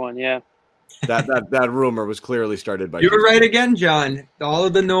 Another one, yeah. That rumor was clearly started by You were right again, John. All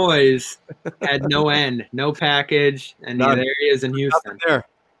of the noise had no end, no package, and there he is in Houston. There.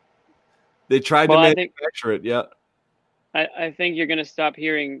 They tried to manufacture it, yeah. I think you're going to stop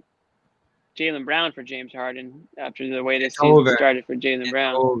hearing Jaylen Brown for James Harden after the way this season started for Jaylen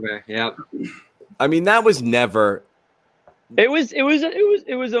Brown. Over, yep. I mean, that was never. It was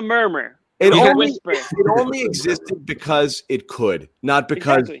a murmur. It only existed because it could, not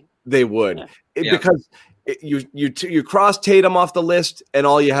because they would. Yeah. Because you cross Tatum off the list, and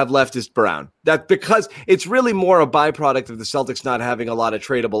all you have left is Brown. That because it's really more a byproduct of the Celtics not having a lot of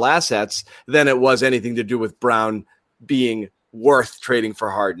tradable assets than it was anything to do with Brown being worth trading for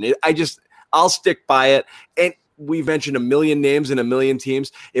Harden. I'll stick by it. And we mentioned a million names and a million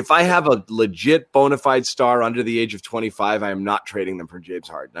teams. If I have a legit bona fide star under the age of 25, I am not trading them for James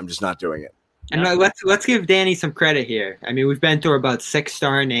Harden. I'm just not doing it. And let's give Danny some credit here. I mean, we've been through about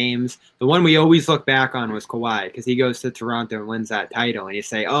 6-star names. The one we always look back on was Kawhi because he goes to Toronto and wins that title. And you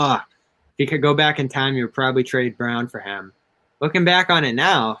say, if he could go back in time, you would probably trade Brown for him. Looking back on it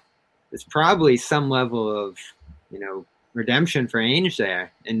now, there's probably some level of, redemption for Ainge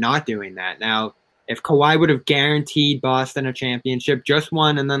there in not doing that. Now, if Kawhi would have guaranteed Boston a championship, just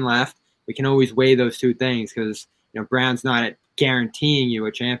one and then left, we can always weigh those two things because, Brown's not guaranteeing you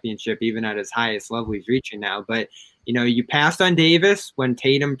a championship even at his highest level he's reaching now. But, you passed on Davis when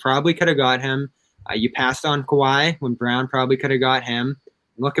Tatum probably could have got him. You passed on Kawhi when Brown probably could have got him.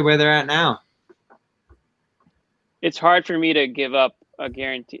 Look at where they're at now. It's hard for me to give up a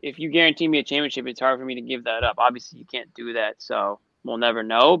guarantee. If you guarantee me a championship, it's hard for me to give that up. Obviously, you can't do that, so we'll never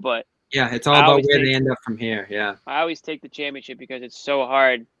know. But yeah, it's all about where they end up from here. Yeah, I always take the championship because it's so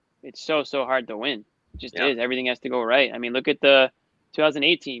hard. It's so hard to win. It just is. Everything has to go right. I mean, look at the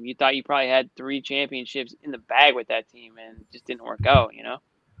 2008 team. You thought you probably had 3 championships in the bag with that team, and it just didn't work out.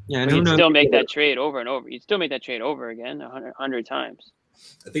 Yeah, you'd still make that trade over and over. You'd still make that trade over again 100 times.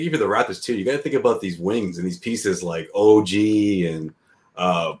 I think even the Raptors too. You got to think about these wings and these pieces like OG and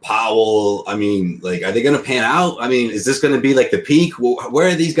Powell. I mean, are they going to pan out? I mean, is this going to be like the peak? Where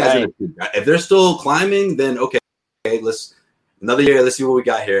are these guys going to peak? If they're still climbing, then okay, let's another year. Let's see what we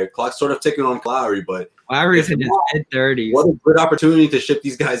got here. Clock's sort of ticking on Lowry, but Lowry's in his mid-30s. What a good opportunity to ship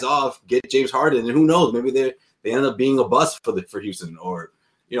these guys off, get James Harden, and who knows? Maybe they end up being a bust for Houston, or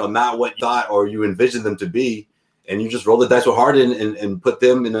not what you thought or you envisioned them to be, and you just roll the dice with Harden and put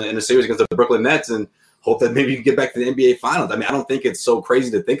them in a series against the Brooklyn Nets and hope that maybe you can get back to the NBA Finals. I mean, I don't think it's so crazy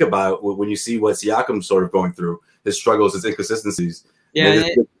to think about when you see what Siakam's sort of going through, his struggles, his inconsistencies. Yeah,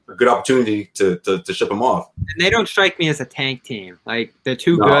 it's a good opportunity to ship them off. And they don't strike me as a tank team. They're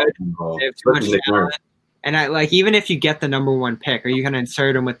too good. They have too much talent. And even if you get the number 1 pick, are you going to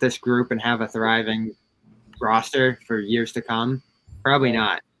insert them with this group and have a thriving roster for years to come? Probably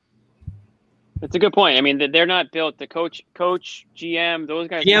not. That's a good point. I mean, they're not built. The coach, GM, those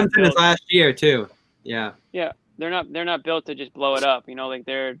guys. GM's in his last year too. Yeah. Yeah, they're not built to just blow it up.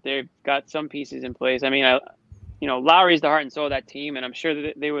 They've got some pieces in place. I mean, Lowry's the heart and soul of that team, and I'm sure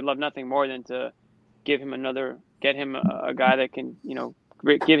that they would love nothing more than to get him a guy that can,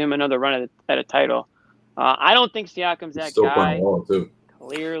 give him another run at a title. I don't think Siakam's that guy.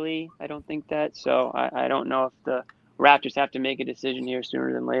 Clearly, I don't think that. So I don't know if the Raptors have to make a decision here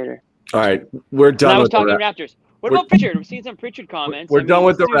sooner than later. All right, we're done. I was talking Raptors. What about Pritchard? We've seen some Pritchard comments. We're done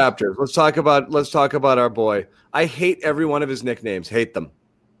with the Raptors. Let's talk about our boy. I hate every one of his nicknames. Hate them.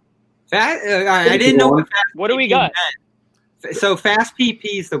 I didn't know what do we got? So Fast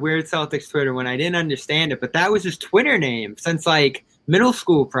PP is the weird Celtics Twitter one. I didn't understand it, but that was his Twitter name since middle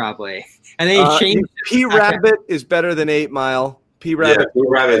school probably. And they changed. P Rabbit is better than 8 Mile. P Rabbit. Yeah, P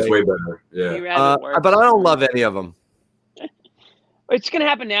Rabbit is way better. Yeah. But I don't love any of them. It's gonna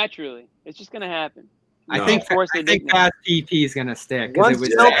happen naturally. It's just gonna happen. I think Fast PP is gonna stick. Once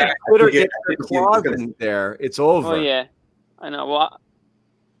Twitter gets their claws in there, it's over. Oh yeah, I know. Well,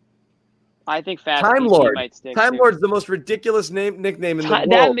 I think Fast Time PP Lord might stick. Time Lord's the most ridiculous nickname in the world.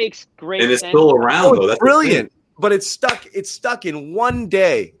 That makes great and it's sense. still around though. That's brilliant. But it's stuck in one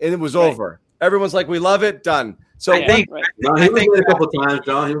day, and it was over. Everyone's like, "We love it." Done. So I think. No, he was late a couple times,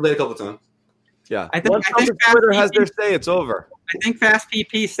 John. He was late a couple times. Yeah. I think Twitter has their say, it's over. I think Fast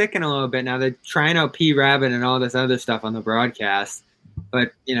PP is sticking a little bit now. They're trying out P Rabbit and all this other stuff on the broadcast.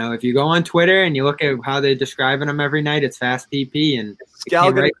 But if you go on Twitter and you look at how they're describing them every night, it's Fast PP and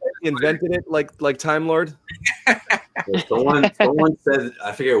Scal invented it like Time Lord. Someone said,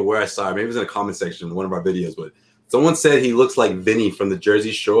 I forget where I saw it. Maybe it was in a comment section in one of our videos, but someone said he looks like Vinny from the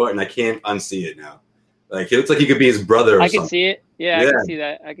Jersey Shore, and I can't unsee it now. Like he looks like he could be his brother. Or I something. can see it. Yeah, I can see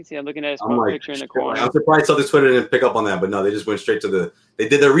that. I can see. I'm looking at his picture in the corner. I'm surprised Celtics Twitter didn't pick up on that, but no, they just went straight to they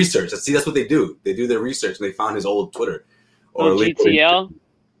did their research. See, that's what they do. They do their research and they found his old Twitter. Or GTL.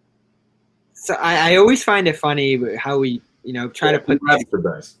 So I always find it funny how we try to put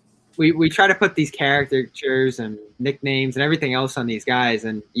we try to put these caricatures and nicknames and everything else on these guys,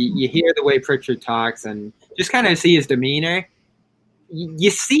 and you hear the way Pritchard talks and just kind of see his demeanor. You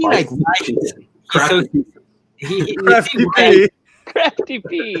see like Crafty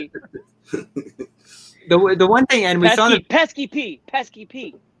P. The one thing, and we saw the pesky P.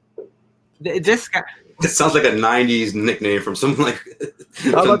 This guy. It sounds like a '90s nickname from something like.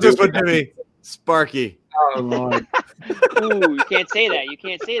 How about this one, Jimmy? Sparky. Oh Lord. Ooh, you can't say that. You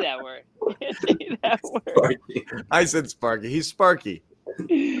can't say that word. You can't say that word. Sparky. I said Sparky. He's Sparky.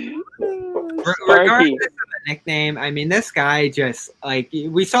 Regardless of the nickname, I mean, this guy just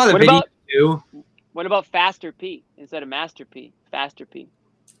we saw the video too. What about Faster P instead of Master P? Faster P.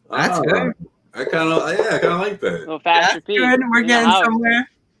 That's good. I kind of like that. A little Faster P. Good. We're getting somewhere.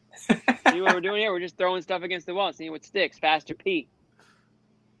 See what we're doing here? We're just throwing stuff against the wall, seeing what sticks. Faster P.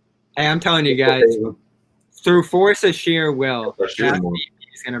 Hey, I'm telling you guys, through force of sheer will,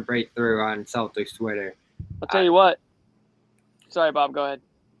 he's going to break through on Celtics Twitter. I'll tell you what. Sorry, Bob. Go ahead.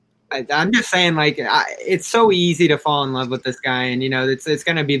 I'm just saying, it's so easy to fall in love with this guy, and it's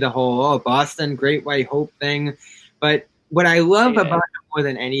going to be the whole Boston Great White Hope thing. But what I love about him more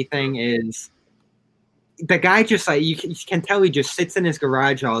than anything is the guy just you can tell he just sits in his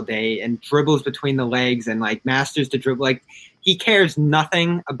garage all day and dribbles between the legs and masters the dribble. He cares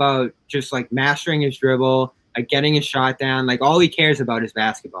nothing about just mastering his dribble, getting his shot down. All he cares about is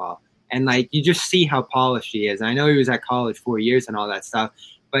basketball. And you just see how polished he is. And I know he was at college 4 years and all that stuff,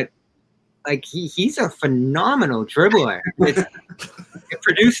 but he's a phenomenal dribbler. It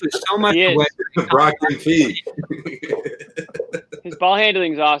produces so much. Brockton feet. His ball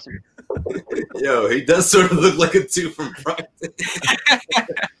handling is awesome. Yo, he does sort of look like a two from Brockton.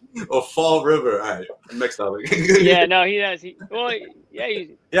 Or Fall River. All right, next topic. Yeah, no, he does. He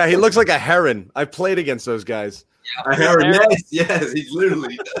looks like a heron. I played against those guys. A heron, yes, he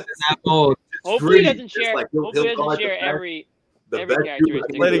literally does. Hopefully he doesn't share. Hopefully he doesn't share every characteristic.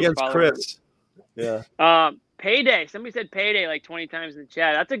 I played against Chris. Yeah. Payday. Somebody said Payday 20 times in the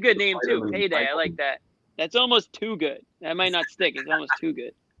chat. That's a good name too. Payday. I like that. That's almost too good. That might not stick. It's almost too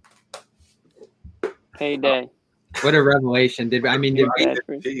good. Payday. What a revelation! It's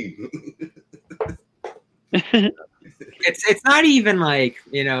not even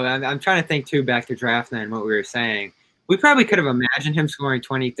I'm trying to think too back to draft night and what we were saying. We probably could have imagined him scoring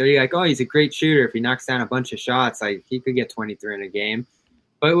 23. He's a great shooter. If he knocks down a bunch of shots, he could get 23 in a game.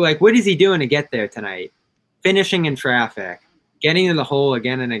 But what is he doing to get there tonight? Finishing in traffic, getting in the hole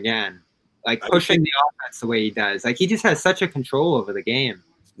again and again, pushing the offense the way he does. He just has such a control over the game.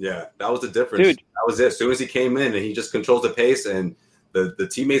 Yeah, that was the difference. Dude. That was it. As soon as he came in and he just controls the pace and the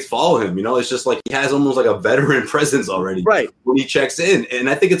teammates follow him, it's just he has almost a veteran presence already. Right. When he checks in. And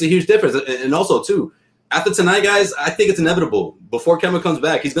I think it's a huge difference. And also, too, after tonight, guys, I think it's inevitable. Before Kemba comes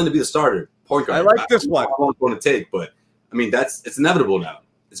back, he's going to be the starter. Point guard. I like this one. I don't know how long it's going to take, but, it's inevitable now.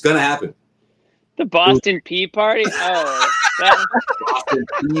 It's going to happen. The Boston Pea Party? Oh. Boston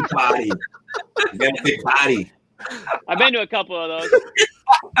Pea Party. You got a big party. I've been to a couple of those.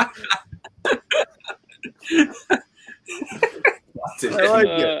 I like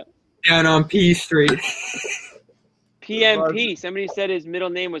it. Down on P Street. PMP. Somebody said his middle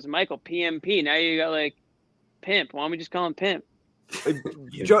name was Michael. PMP. Now you got Pimp. Why don't we just call him Pimp?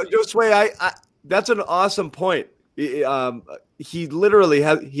 Josue, that's an awesome point. He literally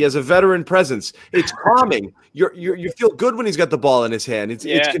has a veteran presence. It's calming. You feel good when he's got the ball in his hand.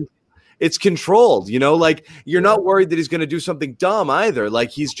 it's controlled. Like you're not worried that he's going to do something dumb either. Like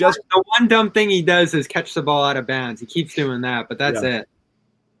he's just the one dumb thing he does is catch the ball out of bounds. He keeps doing that, but that's it.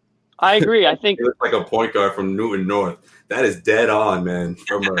 I agree. I think he looks like a point guard from Newton North. That is dead on, man.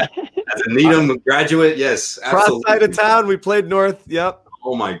 As a Needham graduate, yes, absolutely. Cross side of town, we played North. Yep.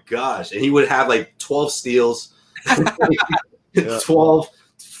 Oh my gosh, and he would have like 12 steals,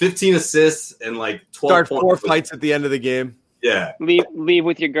 15 assists, and like 12 start 4 fights at the end of the game. Yeah. Leave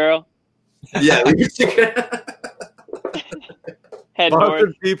with your girl. Yeah. Head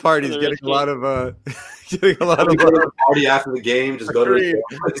Boston Tea Party's getting a lot of party after the game. Just go to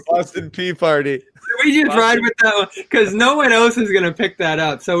the Boston Tea Party. We just ride with that one because no one else is going to pick that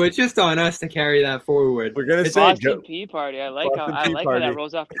up. So it's just on us to carry that forward. We're going to say Boston Tea Party. I like how that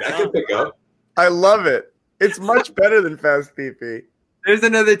rolls off the tongue. I can pick up. I love it. It's much better than Fast PP. There's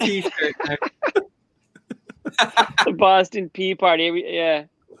another T-shirt. The Boston Tea Party.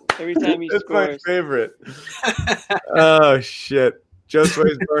 Every time he That's scores. my favorite. Oh shit!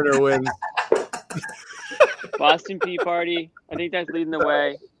 Josue's burner wins. Boston Tea Party. I think that's leading the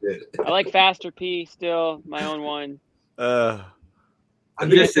way. I like Faster P still. My own one. I'm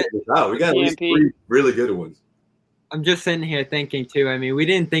just saying. We got at least 3 really good ones. I'm just sitting here thinking too. I mean, we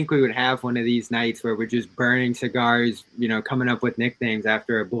didn't think we would have one of these nights where we're just burning cigars, coming up with nicknames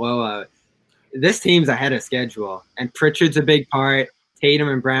after a blowout. This team's ahead of schedule, and Pritchard's a big part. Tatum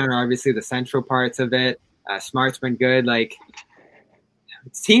and Brown are obviously the central parts of it. Smart's been good. Like,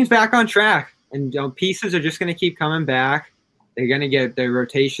 team's back on track, and pieces are just going to keep coming back. They're going to get their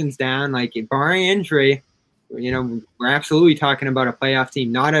rotations down. Like, barring injury, we're absolutely talking about a playoff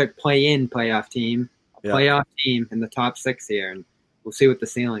team, not a play-in playoff team. Playoff team in the top 6 here, and we'll see what the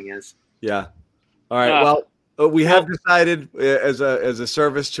ceiling is. Yeah. All right. Well, we have decided as a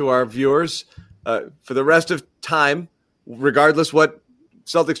service to our viewers for the rest of time, regardless what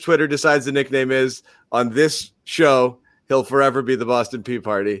Celtics Twitter decides the nickname is on this show, he'll forever be the Boston Tea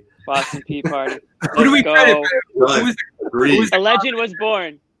Party. Boston Tea Party. Who do we credit? A legend was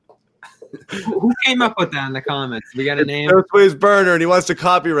born. Who came up with that in the comments? We got a name? Josue's burner, and he wants to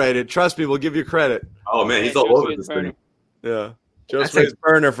copyright it. Trust me, we'll give you credit. Oh, man, he's all over this thing. Yeah. Josue's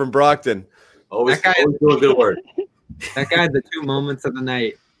burner from Brockton. Always doing good work. That guy had the 2 moments of the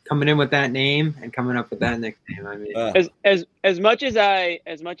night, coming in with that name and coming up with that nickname. I mean, as much as I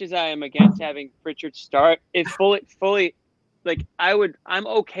am against having Pritchard start, it fully like I'm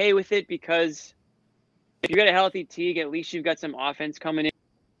okay with it because if you got a healthy Teague, at least you've got some offense coming in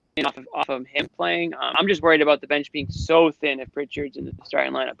off of him playing. I'm just worried about the bench being so thin if Pritchard's in the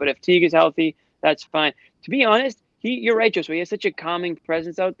starting lineup. But if Teague is healthy, that's fine. To be honest, you're right, Joshua. He has such a calming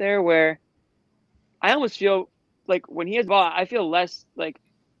presence out there where I almost feel like when he has the ball, I feel less like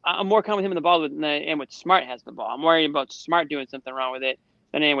I'm more calm with him in the ball than I am with Smart has the ball. I'm worried about Smart doing something wrong with it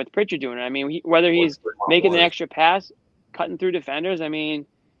than I am with Pritchard doing it. I mean, whether he's making an extra pass, cutting through defenders, I mean,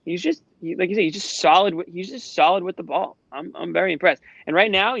 he's just like you say, he's just solid with the ball. I'm very impressed. And right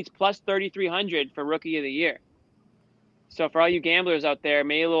now he's plus 3,300 for Rookie of the Year. So for all you gamblers out there,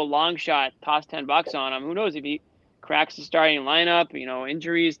 maybe a little long shot, toss $10 on him. Who knows if he cracks the starting lineup?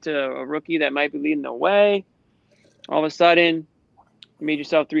 Injuries to a rookie that might be leading the way. All of a sudden, you made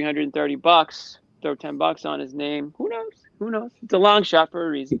yourself $330. Throw $10 on his name. Who knows? It's a long shot for a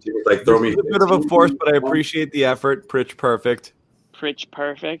reason. Like throw me a bit of a force, but I appreciate the effort. Pritch perfect.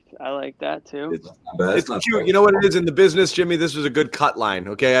 I like that too. It's cute. You know what it is in the business, Jimmy? This was a good cut line.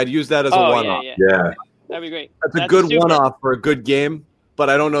 Okay, I'd use that as a one-off. Yeah, that'd be great. That's a good one-off for a good game, but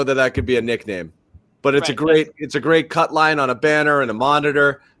I don't know that could be a nickname. But it's a great cut line on a banner and a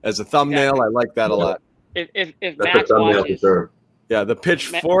monitor as a thumbnail. Yeah. I like that a lot. If Max watches, sure. Yeah, the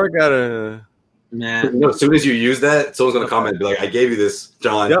pitchfork got a. Man. As soon as you use that, someone's gonna comment and be like, "I gave you this,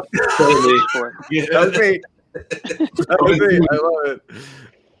 John." Yep. That's me. I love it.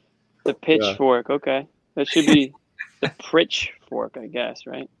 The pitchfork. Yeah. Okay, that should be the Pritchfork, I guess,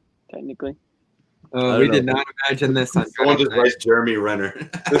 right? Technically. We did not imagine this. Someone just writes Jeremy Renner.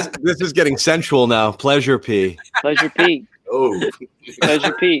 This is getting sensual now. Pleasure P. Pleasure P. Oh.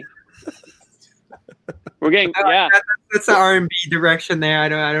 Pleasure P. We're getting That's the R&B direction there. I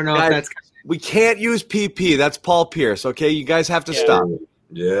don't know if that's. We can't use PP. That's Paul Pierce. Okay, you guys have to stop.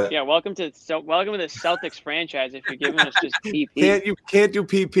 Yeah. Yeah. Welcome to the Celtics franchise. If you're giving us just PP, you can't do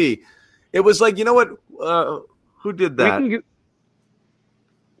PP. It was like, you know what? Who did that?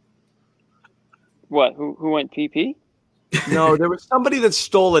 What? Who went PP? No, there was somebody that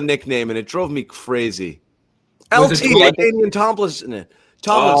stole a nickname, and it drove me crazy. LT, like Damian Tomlinson.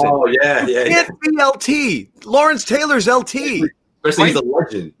 Oh, yeah. It can't be LT. Lawrence Taylor's LT. Especially he's a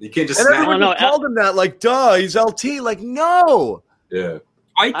legend. You can't just and snap. everyone called him that, like, duh, he's LT. Like, no. Yeah.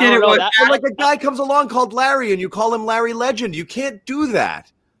 Dwight did it. Like a guy comes along called Larry, and you call him Larry Legend. You can't do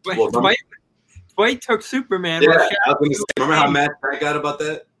that. Dwight took Superman. Yeah, I was gonna say, remember how mad I got about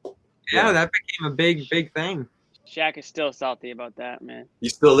that? Yeah, that became a big thing. Shaq is still salty about that, man. He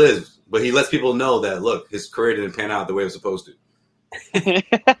still is, but he lets people know that, look, his career didn't pan out the way it was supposed to.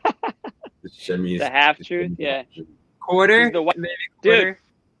 The half truth, yeah. Quarter, dude.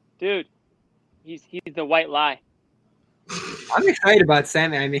 He's the white lie. I'm excited about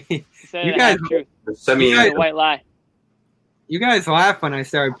Sammy. I mean, you guys, the white lie. You guys laugh when I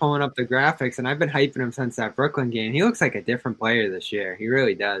started pulling up the graphics, and I've been hyping him since that Brooklyn game. He looks like a different player this year. He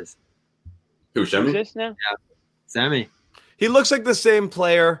really does. Who, Semi? Who's this now? Yeah, Sammy. He looks like the same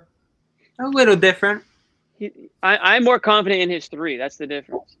player. A little different. I'm more confident in his three. That's the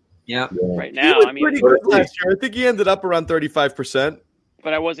difference. Yeah. Right now, he was pretty good last year. I think he ended up around 35%.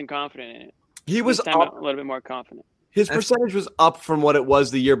 But I wasn't confident in it. He was a little bit more confident. His percentage was up from what it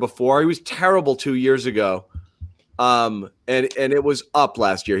was the year before. He was terrible 2 years ago. And it was up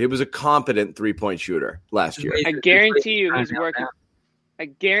last year. He was a competent 3-point shooter last year. I guarantee you he's working. I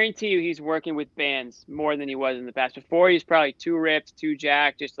guarantee you he's working with bands more than he was in the past. Before he was probably too ripped, too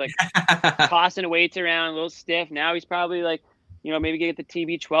jacked, just like tossing weights around, a little stiff. Now he's probably like, maybe get the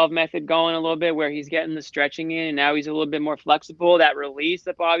TB12 method going a little bit where he's getting the stretching in, and now he's a little bit more flexible. That release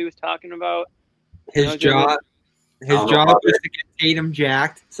that Bobby was talking about. His job was to get Tatum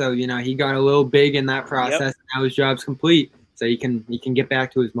jacked, so he got a little big in that process. Yep. And now his job's complete, so he can get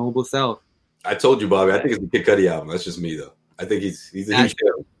back to his mobile self. I told you, Bobby. I think it's the Kid Cudi album. That's just me, though. I think he's a huge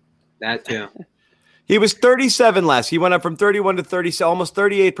player. That too. He was 37 last. He went up from 31 to 30, almost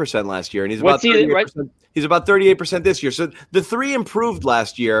 38% last year, and he's about 38%. He's about 38% this year. So the three improved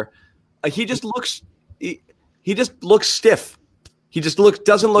last year. He just looks stiff. He just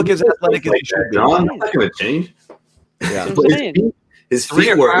doesn't look as athletic as he should be. No, that's not going to change. Yeah, his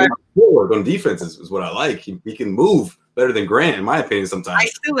feet work on defense is what I like. He can move better than Grant, in my opinion.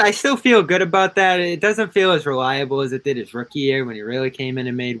 Sometimes I still feel good about that. It doesn't feel as reliable as it did his rookie year when he really came in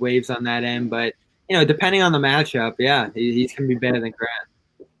and made waves on that end. But depending on the matchup, he's going to be better than Grant.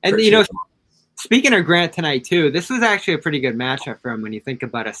 And speaking of Grant tonight too, this was actually a pretty good matchup for him when you think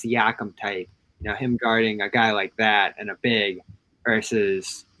about a Siakam type. Him guarding a guy like that and a big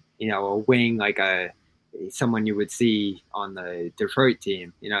versus a wing like someone you would see on the Detroit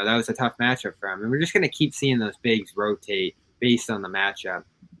team. That was a tough matchup for him. And we're just going to keep seeing those bigs rotate based on the matchup.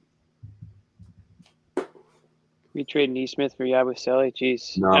 We trade Nesmith for Yabusele?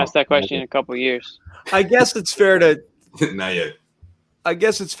 Jeez. No, ask that question in a couple of years. I guess it's fair to not yet. I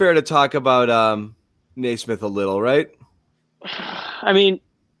guess it's fair to talk about Naismith a little, right? I mean,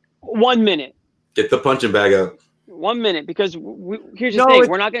 1 minute. Get the punching bag out. 1 minute, because here's the thing.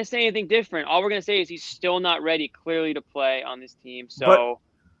 We're not going to say anything different. All we're going to say is he's still not ready, clearly, to play on this team. So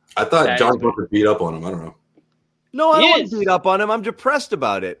I thought John Booker beat up on him. I don't know. No, I don't want to beat up on him. I'm depressed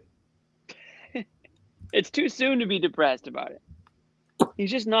about it. It's too soon to be depressed about it.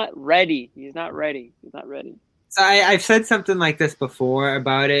 He's just not ready. He's not ready. So I've said something like this before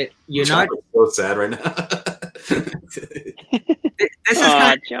about it. You're not so sad right now. This is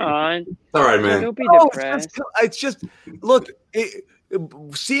kind of John. All right, man. Don't be depressed. It's just look.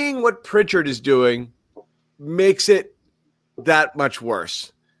 Seeing what Pritchard is doing makes it that much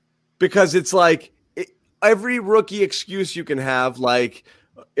worse because it's like every rookie excuse you can have, like,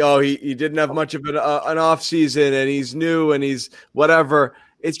 oh, he didn't have much of an off season and he's new and he's whatever.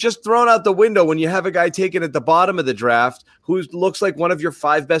 It's just thrown out the window when you have a guy taken at the bottom of the draft who looks like one of your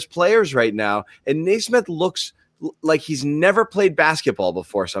 5 best players right now. And Naismith looks like he's never played basketball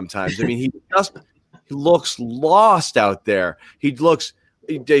before sometimes. I mean, he looks lost out there. He's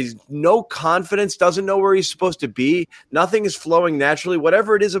no confidence, doesn't know where he's supposed to be. Nothing is flowing naturally.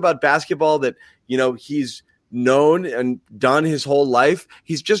 Whatever it is about basketball that, he's known and done his whole life,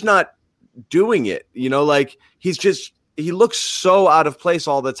 he's just not doing it. Like he looks so out of place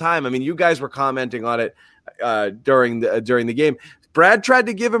all the time. I mean, you guys were commenting on it during the game. Brad tried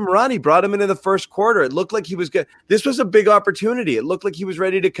to give him a run. He brought him into the first quarter. It looked like he was good. This was a big opportunity. It looked like he was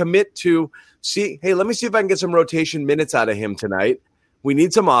ready to commit to let me see if I can get some rotation minutes out of him tonight. We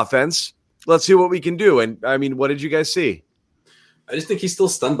need some offense. Let's see what we can do. And I mean, what did you guys see? I just think he's still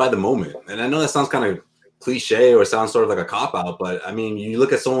stunned by the moment. And I know that sounds kind of cliche or sounds sort of like a cop-out, but I mean, you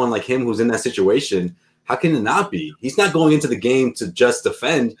look at someone like him who's in that situation, how can it not be? He's not going into the game to just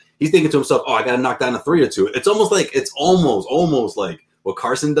defend. He's thinking to himself, oh, I got to knock down a 3 or 2. It's almost like what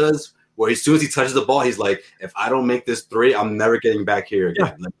Carson does, where as soon as he touches the ball, he's like, if I don't make this 3, I'm never getting back here again.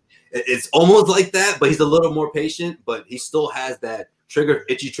 Yeah. Like, it's almost like that, but he's a little more patient, but he still has that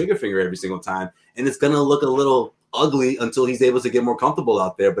itchy trigger finger every single time. And it's going to look a little ugly until he's able to get more comfortable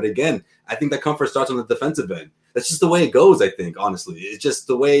out there. But again, I think that comfort starts on the defensive end. That's just the way it goes, I think, honestly. It's just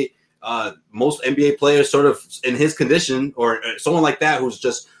the way most NBA players sort of in his condition, or someone like that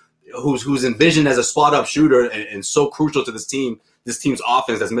who's envisioned as a spot-up shooter and so crucial to this team's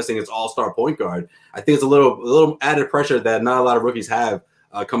offense that's missing its all-star point guard. I think it's a little added pressure that not a lot of rookies have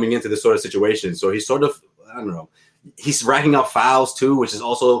coming into this sort of situation. So he's sort of, I don't know, he's racking up fouls too, which is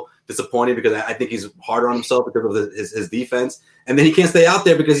also disappointing because I think he's harder on himself because of his defense. And then he can't stay out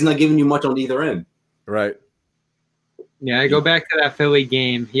there because he's not giving you much on either end. Right. Yeah, I go back to that Philly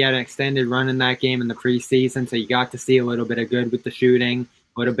game. He had an extended run in that game in the preseason, so you got to see a little bit of good with the shooting,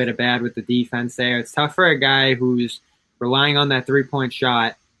 a little bit of bad with the defense there. It's tough for a guy who's relying on that three-point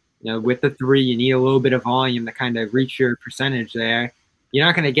shot. You know, with the three, you need a little bit of volume to kind of reach your percentage there. You're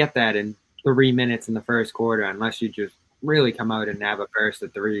not going to get that in 3 minutes in the first quarter unless you just really come out and have a burst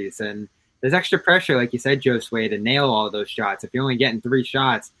of threes. And there's extra pressure, like you said, Josue, to nail all those shots. If you're only getting 3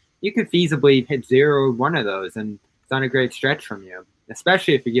 shots, you could feasibly hit 0 or 1 of those, and it's not a great stretch from you,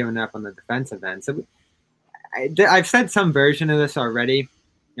 especially if you're giving up on the defensive end. So I've said some version of this already,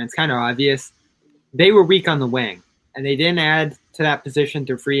 and it's kind of obvious. They were weak on the wing, and they didn't add to that position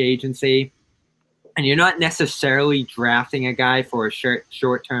through free agency. And you're not necessarily drafting a guy for a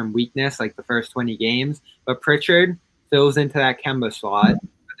short-term weakness like the first 20 games, but Pritchard fills into that Kemba slot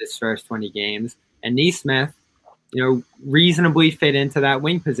for this first 20 games, and Nesmith, reasonably fit into that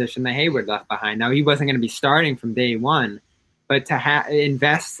wing position that Hayward left behind. Now, he wasn't going to be starting from day one, but to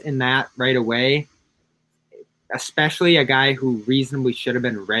invest in that right away, especially a guy who reasonably should have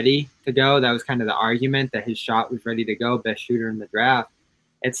been ready to go, that was kind of the argument that his shot was ready to go, best shooter in the draft.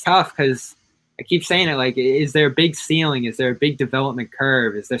 It's tough because I keep saying it, like, is there a big ceiling? Is there a big development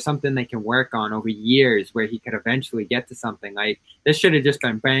curve? Is there something they can work on over years where he could eventually get to something? Like, this should have just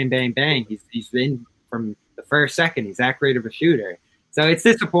been bang, bang, bang. He's been from the first second. He's that great of a shooter. So it's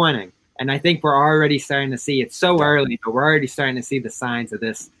disappointing. And I think we're already starting to see, it's so early, but we're already starting to see the signs of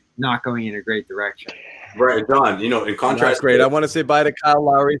this not going in a great direction. Right, John, in contrast. That's great. I want to say bye to Kyle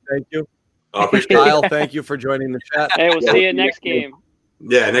Lowry. Thank you. Kyle, thank you for joining the chat. Hey, we'll see you next game.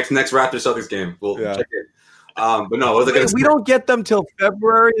 Yeah, next Raptors Celtics game. We'll check it. But no, we don't get them till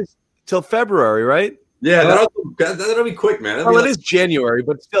February, right? Yeah, that'll be quick, man. Well, it is January,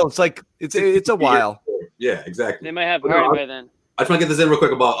 but still, it's like it's a while. Yeah, exactly. They might have Harden by then. I just want to get this in real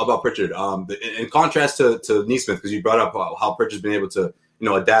quick about Pritchard. In contrast to Nesmith, because you brought up how Pritchard's been able to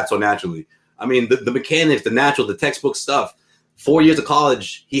adapt so naturally. I mean, the mechanics, the natural, the textbook stuff. 4 years of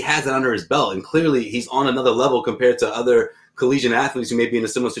college, he has it under his belt, and clearly he's on another level compared to other collegiate athletes who may be in a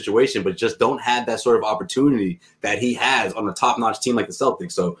similar situation, but just don't have that sort of opportunity that he has on a top-notch team like the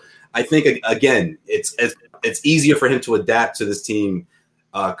Celtics. So I think, again, it's easier for him to adapt to this team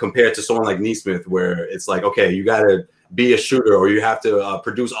compared to someone like Nesmith, where it's like, okay, you got to be a shooter or you have to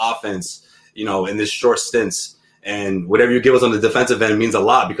produce offense, in this short stints. And whatever you give us on the defensive end means a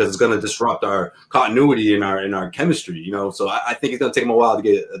lot because it's going to disrupt our continuity in our chemistry, So I think it's going to take him a while to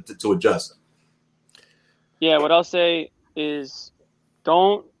get to adjust. Yeah, what I'll say is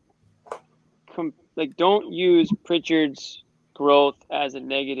don't use Pritchard's growth as a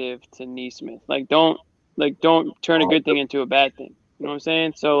negative to Nesmith. Don't turn a good thing into a bad thing. You know what I'm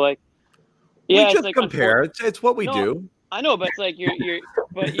saying? So we just compare. It's what we do. I know, but it's like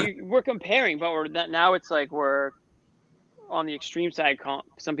we're comparing, but now it's like we're on the extreme side.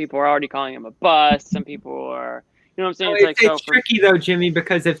 Some people are already calling him a bust. Some people are, you know what I'm saying? It's tricky though, Jimmy,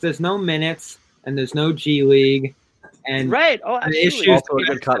 because if there's no minutes and there's no G League, and right, absolutely. Also a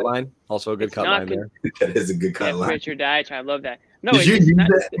good cut line. Also a good cut line there. That is a good cut line. Pritchard died. I love that. No, this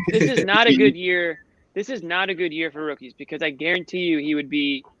is not a good year. This is not a good year for rookies because I guarantee you he would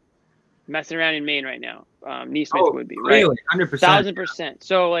be messing around in Maine right now. Nesmith would be, right? Really? 100%. 1,000%.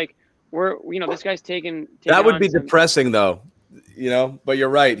 So we're this guy's taking that would be depressing though, but you're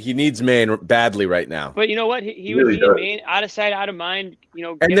right. He needs Maine badly right now. But you know what? He would be in Maine, out of sight, out of mind,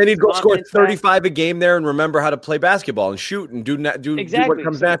 and then he'd go score 35 a game there and remember how to play basketball and shoot and do what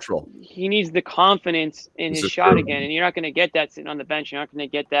comes natural. He needs the confidence in his shot again, and you're not going to get that sitting on the bench. You're not going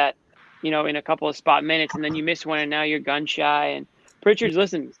to get that, in a couple of spot minutes, and then you miss one, and now you're gun shy. And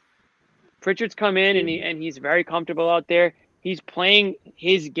Pritchard's come in and he's very comfortable out there. He's playing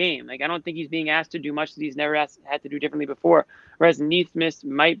his game. I don't think he's being asked to do much that he's never had to do differently before. Whereas Nesmith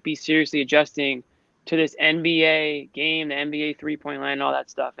might be seriously adjusting to this NBA game, the NBA 3-point line, and all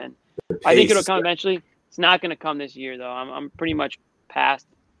that stuff. And I think it'll come eventually. It's not going to come this year, though. I'm pretty much past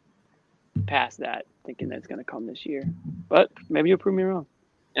that, thinking that it's going to come this year. But maybe you'll prove me wrong.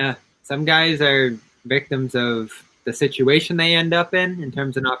 Yeah, some guys are victims of the situation they end up in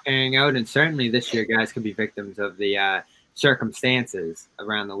terms of not pairing out. And certainly this year, guys could be victims of the circumstances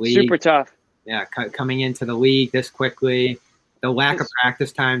around the league. Super tough. Yeah, coming into the league this quickly. The lack of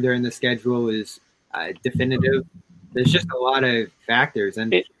practice time during the schedule is definitive. There's just a lot of factors.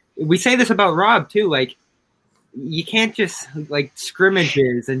 And we say this about Rob, too. Like, you can't just, like,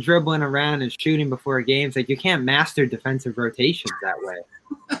 scrimmages and dribbling around and shooting before games. Like, you can't master defensive rotations that way.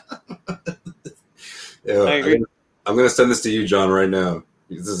 Yeah, I'm going to send this to you, John, right now.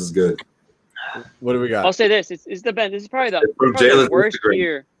 This is good. What do we got? I'll say this. This is probably the worst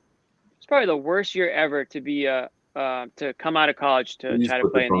year. It's probably the worst year ever to be to come out of college to try to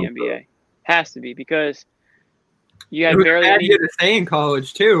play in the NBA. Has to be, because you had barely any to stay in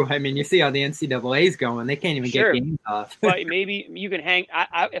college too. I mean, you see how the NCAA's going; they can't even get games off. But maybe you can hang.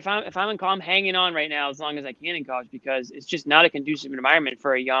 If I'm in college, I'm hanging on right now as long as I can in college, because it's just not a conducive environment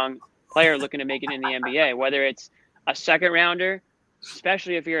for a young player looking to make it in the NBA. Whether it's a second rounder,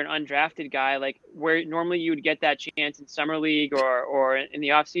 especially if you're an undrafted guy, like where normally you would get that chance in summer league or in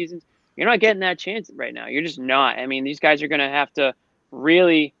the off seasons. You're not getting that chance right now. You're just not. I mean, these guys are going to have to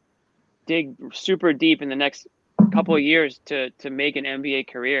really dig super deep in the next couple of years to make an NBA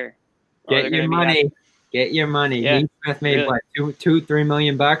career. Get your money. Get your money. Yeah, Dean Smith made what, $2-3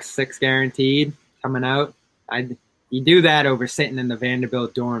 million, $6 guaranteed coming out. You do that over sitting in the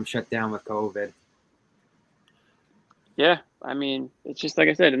Vanderbilt dorm shut down with COVID. Yeah, I mean, it's just like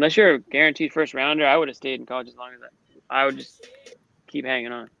I said. Unless you're a guaranteed first rounder, I would have stayed in college as long as I would just keep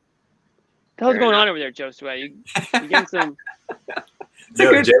hanging on. What the hell's going on over there, Joe Sweat? You getting some?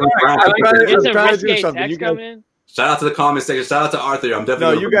 Yo, Get some risque text coming in. Shout out to the comment section. Shout out to Arthur. I'm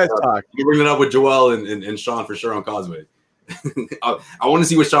definitely. No, you guys talk. You're bringing it up with Joel and Sean for sure on Causeway. I want to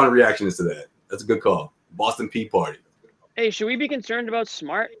see what Sean's reaction is to that. That's a good call. Boston Pea Party. Hey, should we be concerned about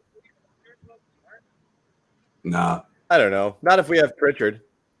Smart? Nah. I don't know. Not if we have Pritchard.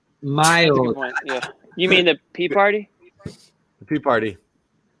 Mild. Yeah. You mean the Pea Party? The Pea Party.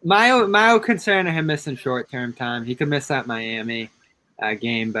 My concern of him missing short-term time. He could miss that Miami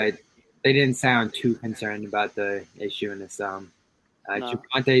game, but they didn't sound too concerned about the issue in the zone.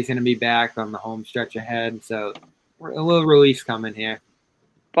 Chiquante's going to be back on the home stretch ahead, so a little relief coming here.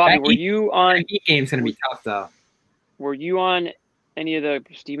 Bobby, were you on? That Heat game's going to be tough, though. Were you on any of the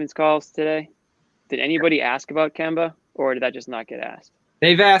Stevens calls today? Did anybody ask about Kemba, or did that just not get asked?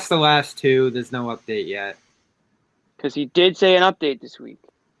 They've asked the last two. There's no update yet. Because he did say an update this week.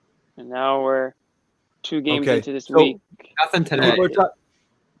 And now we're 2 games into this week. Nothing today.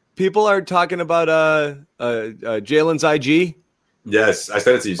 People are talking about Jalen's IG. Yes, I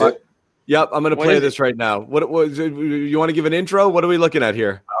sent it to you. Yep, I'm going to play this right now. What was you want to give an intro? What are we looking at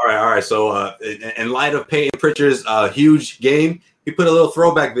here? All right. So in light of Peyton Pritchard's huge game, he put a little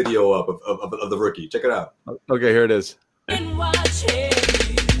throwback video up of the rookie. Check it out. Okay, here it is.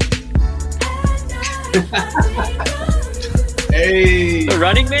 Hey, the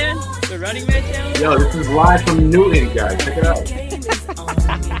Running Man channel. Yo, this is live from Newton, guys. Check it out.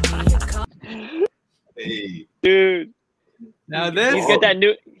 Hey, dude. Now this he's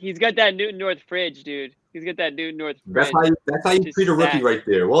got that Newton North fridge, dude. He's got that Newton North fridge. That's how you treat a rookie right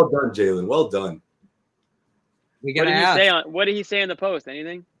there. Well done, Jalen. Well done. What did he say in the post?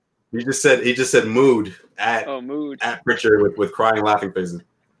 Anything? He just said mood at Pritchard with crying, laughing faces.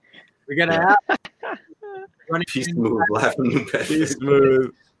 We're gonna have peace move, laughing peace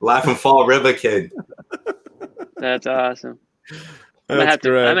move, laughing Fall River kid. That's awesome. I'm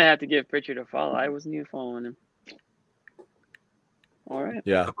gonna have to give Pritchard a follow. I wasn't even following him. All right.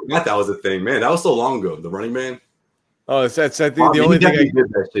 Yeah, I forgot that was a thing, man. That was so long ago. The Running Man. Oh, that's I think the only thing I did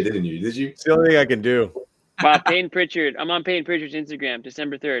that shit, didn't you? Did you? It's the only thing I can do. Wow, Peyton Pritchard. I'm on Peyton Pritchard's Instagram,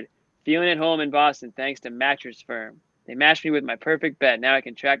 December 3rd. Feeling at home in Boston thanks to Mattress Firm. They matched me with my perfect bed. Now I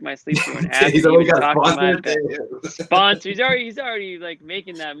can track my sleep through an app. He's already got sponsor. He's already like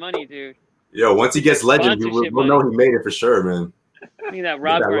making that money, dude. Yo, once he gets legend, we'll know he made it for sure, man. I mean that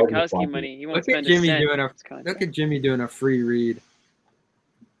Rob Gronkowski money. He won't spend a cent. Look at Jimmy doing a free read.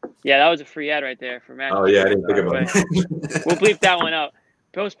 Yeah, that was a free ad right there for Mattress. Oh yeah, I didn't think about it. We'll bleep that one out.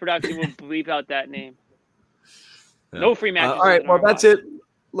 Post production will bleep out that name. Yeah. No free mattresses. All right, well that's it.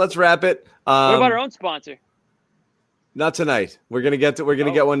 Let's wrap it. What about our own sponsor? Not tonight. We're gonna get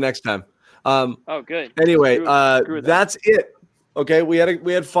one next time. Good. Anyway, that's it. Okay, we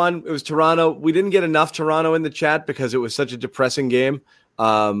had fun. It was Toronto. We didn't get enough Toronto in the chat because it was such a depressing game.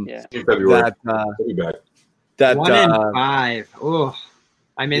 February. That 1-5. Oh,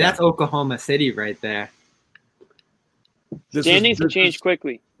 I mean that's Oklahoma City right there. Standings have changed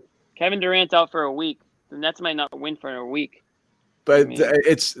quickly. Kevin Durant's out for a week. The Nets might not win for a week. But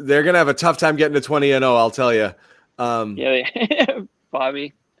they're gonna have a tough time getting to 20-0. I'll tell you.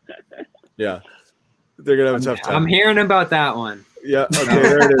 Bobby. Yeah, they're gonna have a tough time. I'm hearing about that one. Yeah. Okay.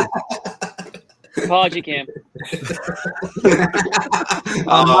 There it is. Apology, Cam.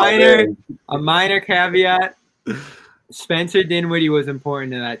 A minor caveat. Spencer Dinwiddie was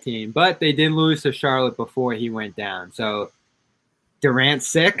important to that team, but they did lose to Charlotte before he went down. So Durant's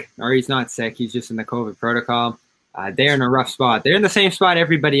sick, or he's not sick. He's just in the COVID protocol. They're in a rough spot. They're in the same spot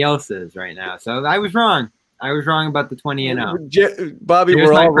everybody else is right now. So I was wrong. I was wrong about the 20-0. Bobby,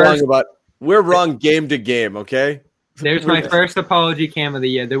 we're wrong game to game, okay? There's my first apology cam of the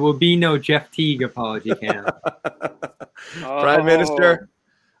year. There will be no Jeff Teague apology cam. Prime Minister.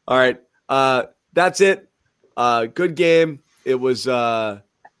 All right. That's it. Good game. It was the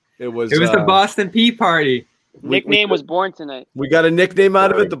Boston Pea Party. Nickname was born tonight. We got a nickname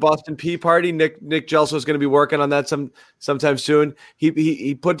out of it, the Boston Pea Party. Nick Gelso is going to be working on that sometime soon.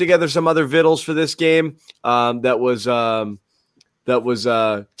 He put together some other vittles for this game. That was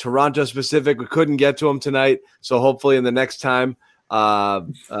Toronto specific. We couldn't get to them tonight, so hopefully in the next time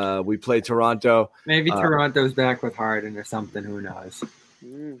we play Toronto. Maybe Toronto's back with Harden or something. Who knows?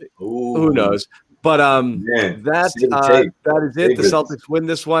 Who knows? But that is it. The Celtics win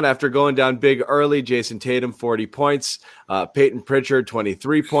this one after going down big early. Jayson Tatum, 40 points. Peyton Pritchard,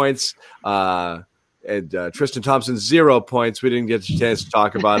 23 points. And Tristan Thompson, 0 points. We didn't get a chance to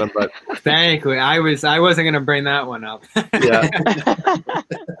talk about him, but thankfully, I wasn't going to bring that one up. Yeah,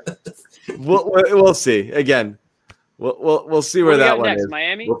 we'll see. Again, we'll see where that one next? is.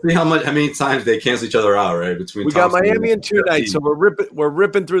 Miami. We'll see how many times they cancel each other out. Right between we Thompson got Miami in 2 nights, so we're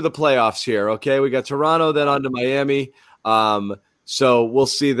ripping through the playoffs here. Okay, we got Toronto, then on to Miami. So we'll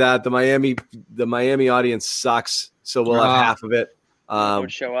see that the Miami audience sucks, so we'll have half of it.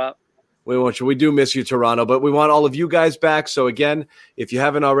 Won't show up. We do miss you, Toronto, but we want all of you guys back. So again, if you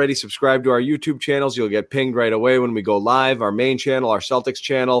haven't already subscribed to our YouTube channels, you'll get pinged right away when we go live. Our main channel, our Celtics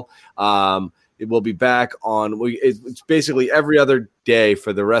channel, it will be back on. It's basically every other day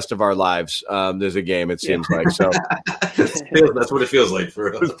for the rest of our lives. There's a game, it seems like. So that's what it feels like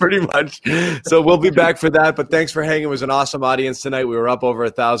for us. Pretty much. So we'll be back for that. But thanks for hanging. It was an awesome audience tonight. We were up over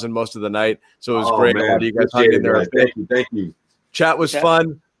 1,000 most of the night, so it was great. Man. A lot of you guys hung in there. Thank you. Chat was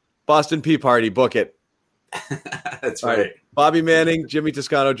fun. Boston Pea Party, book it. That's right. Bobby Manning, Jimmy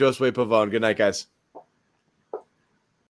Toscano, Josue Pavone. Good night, guys.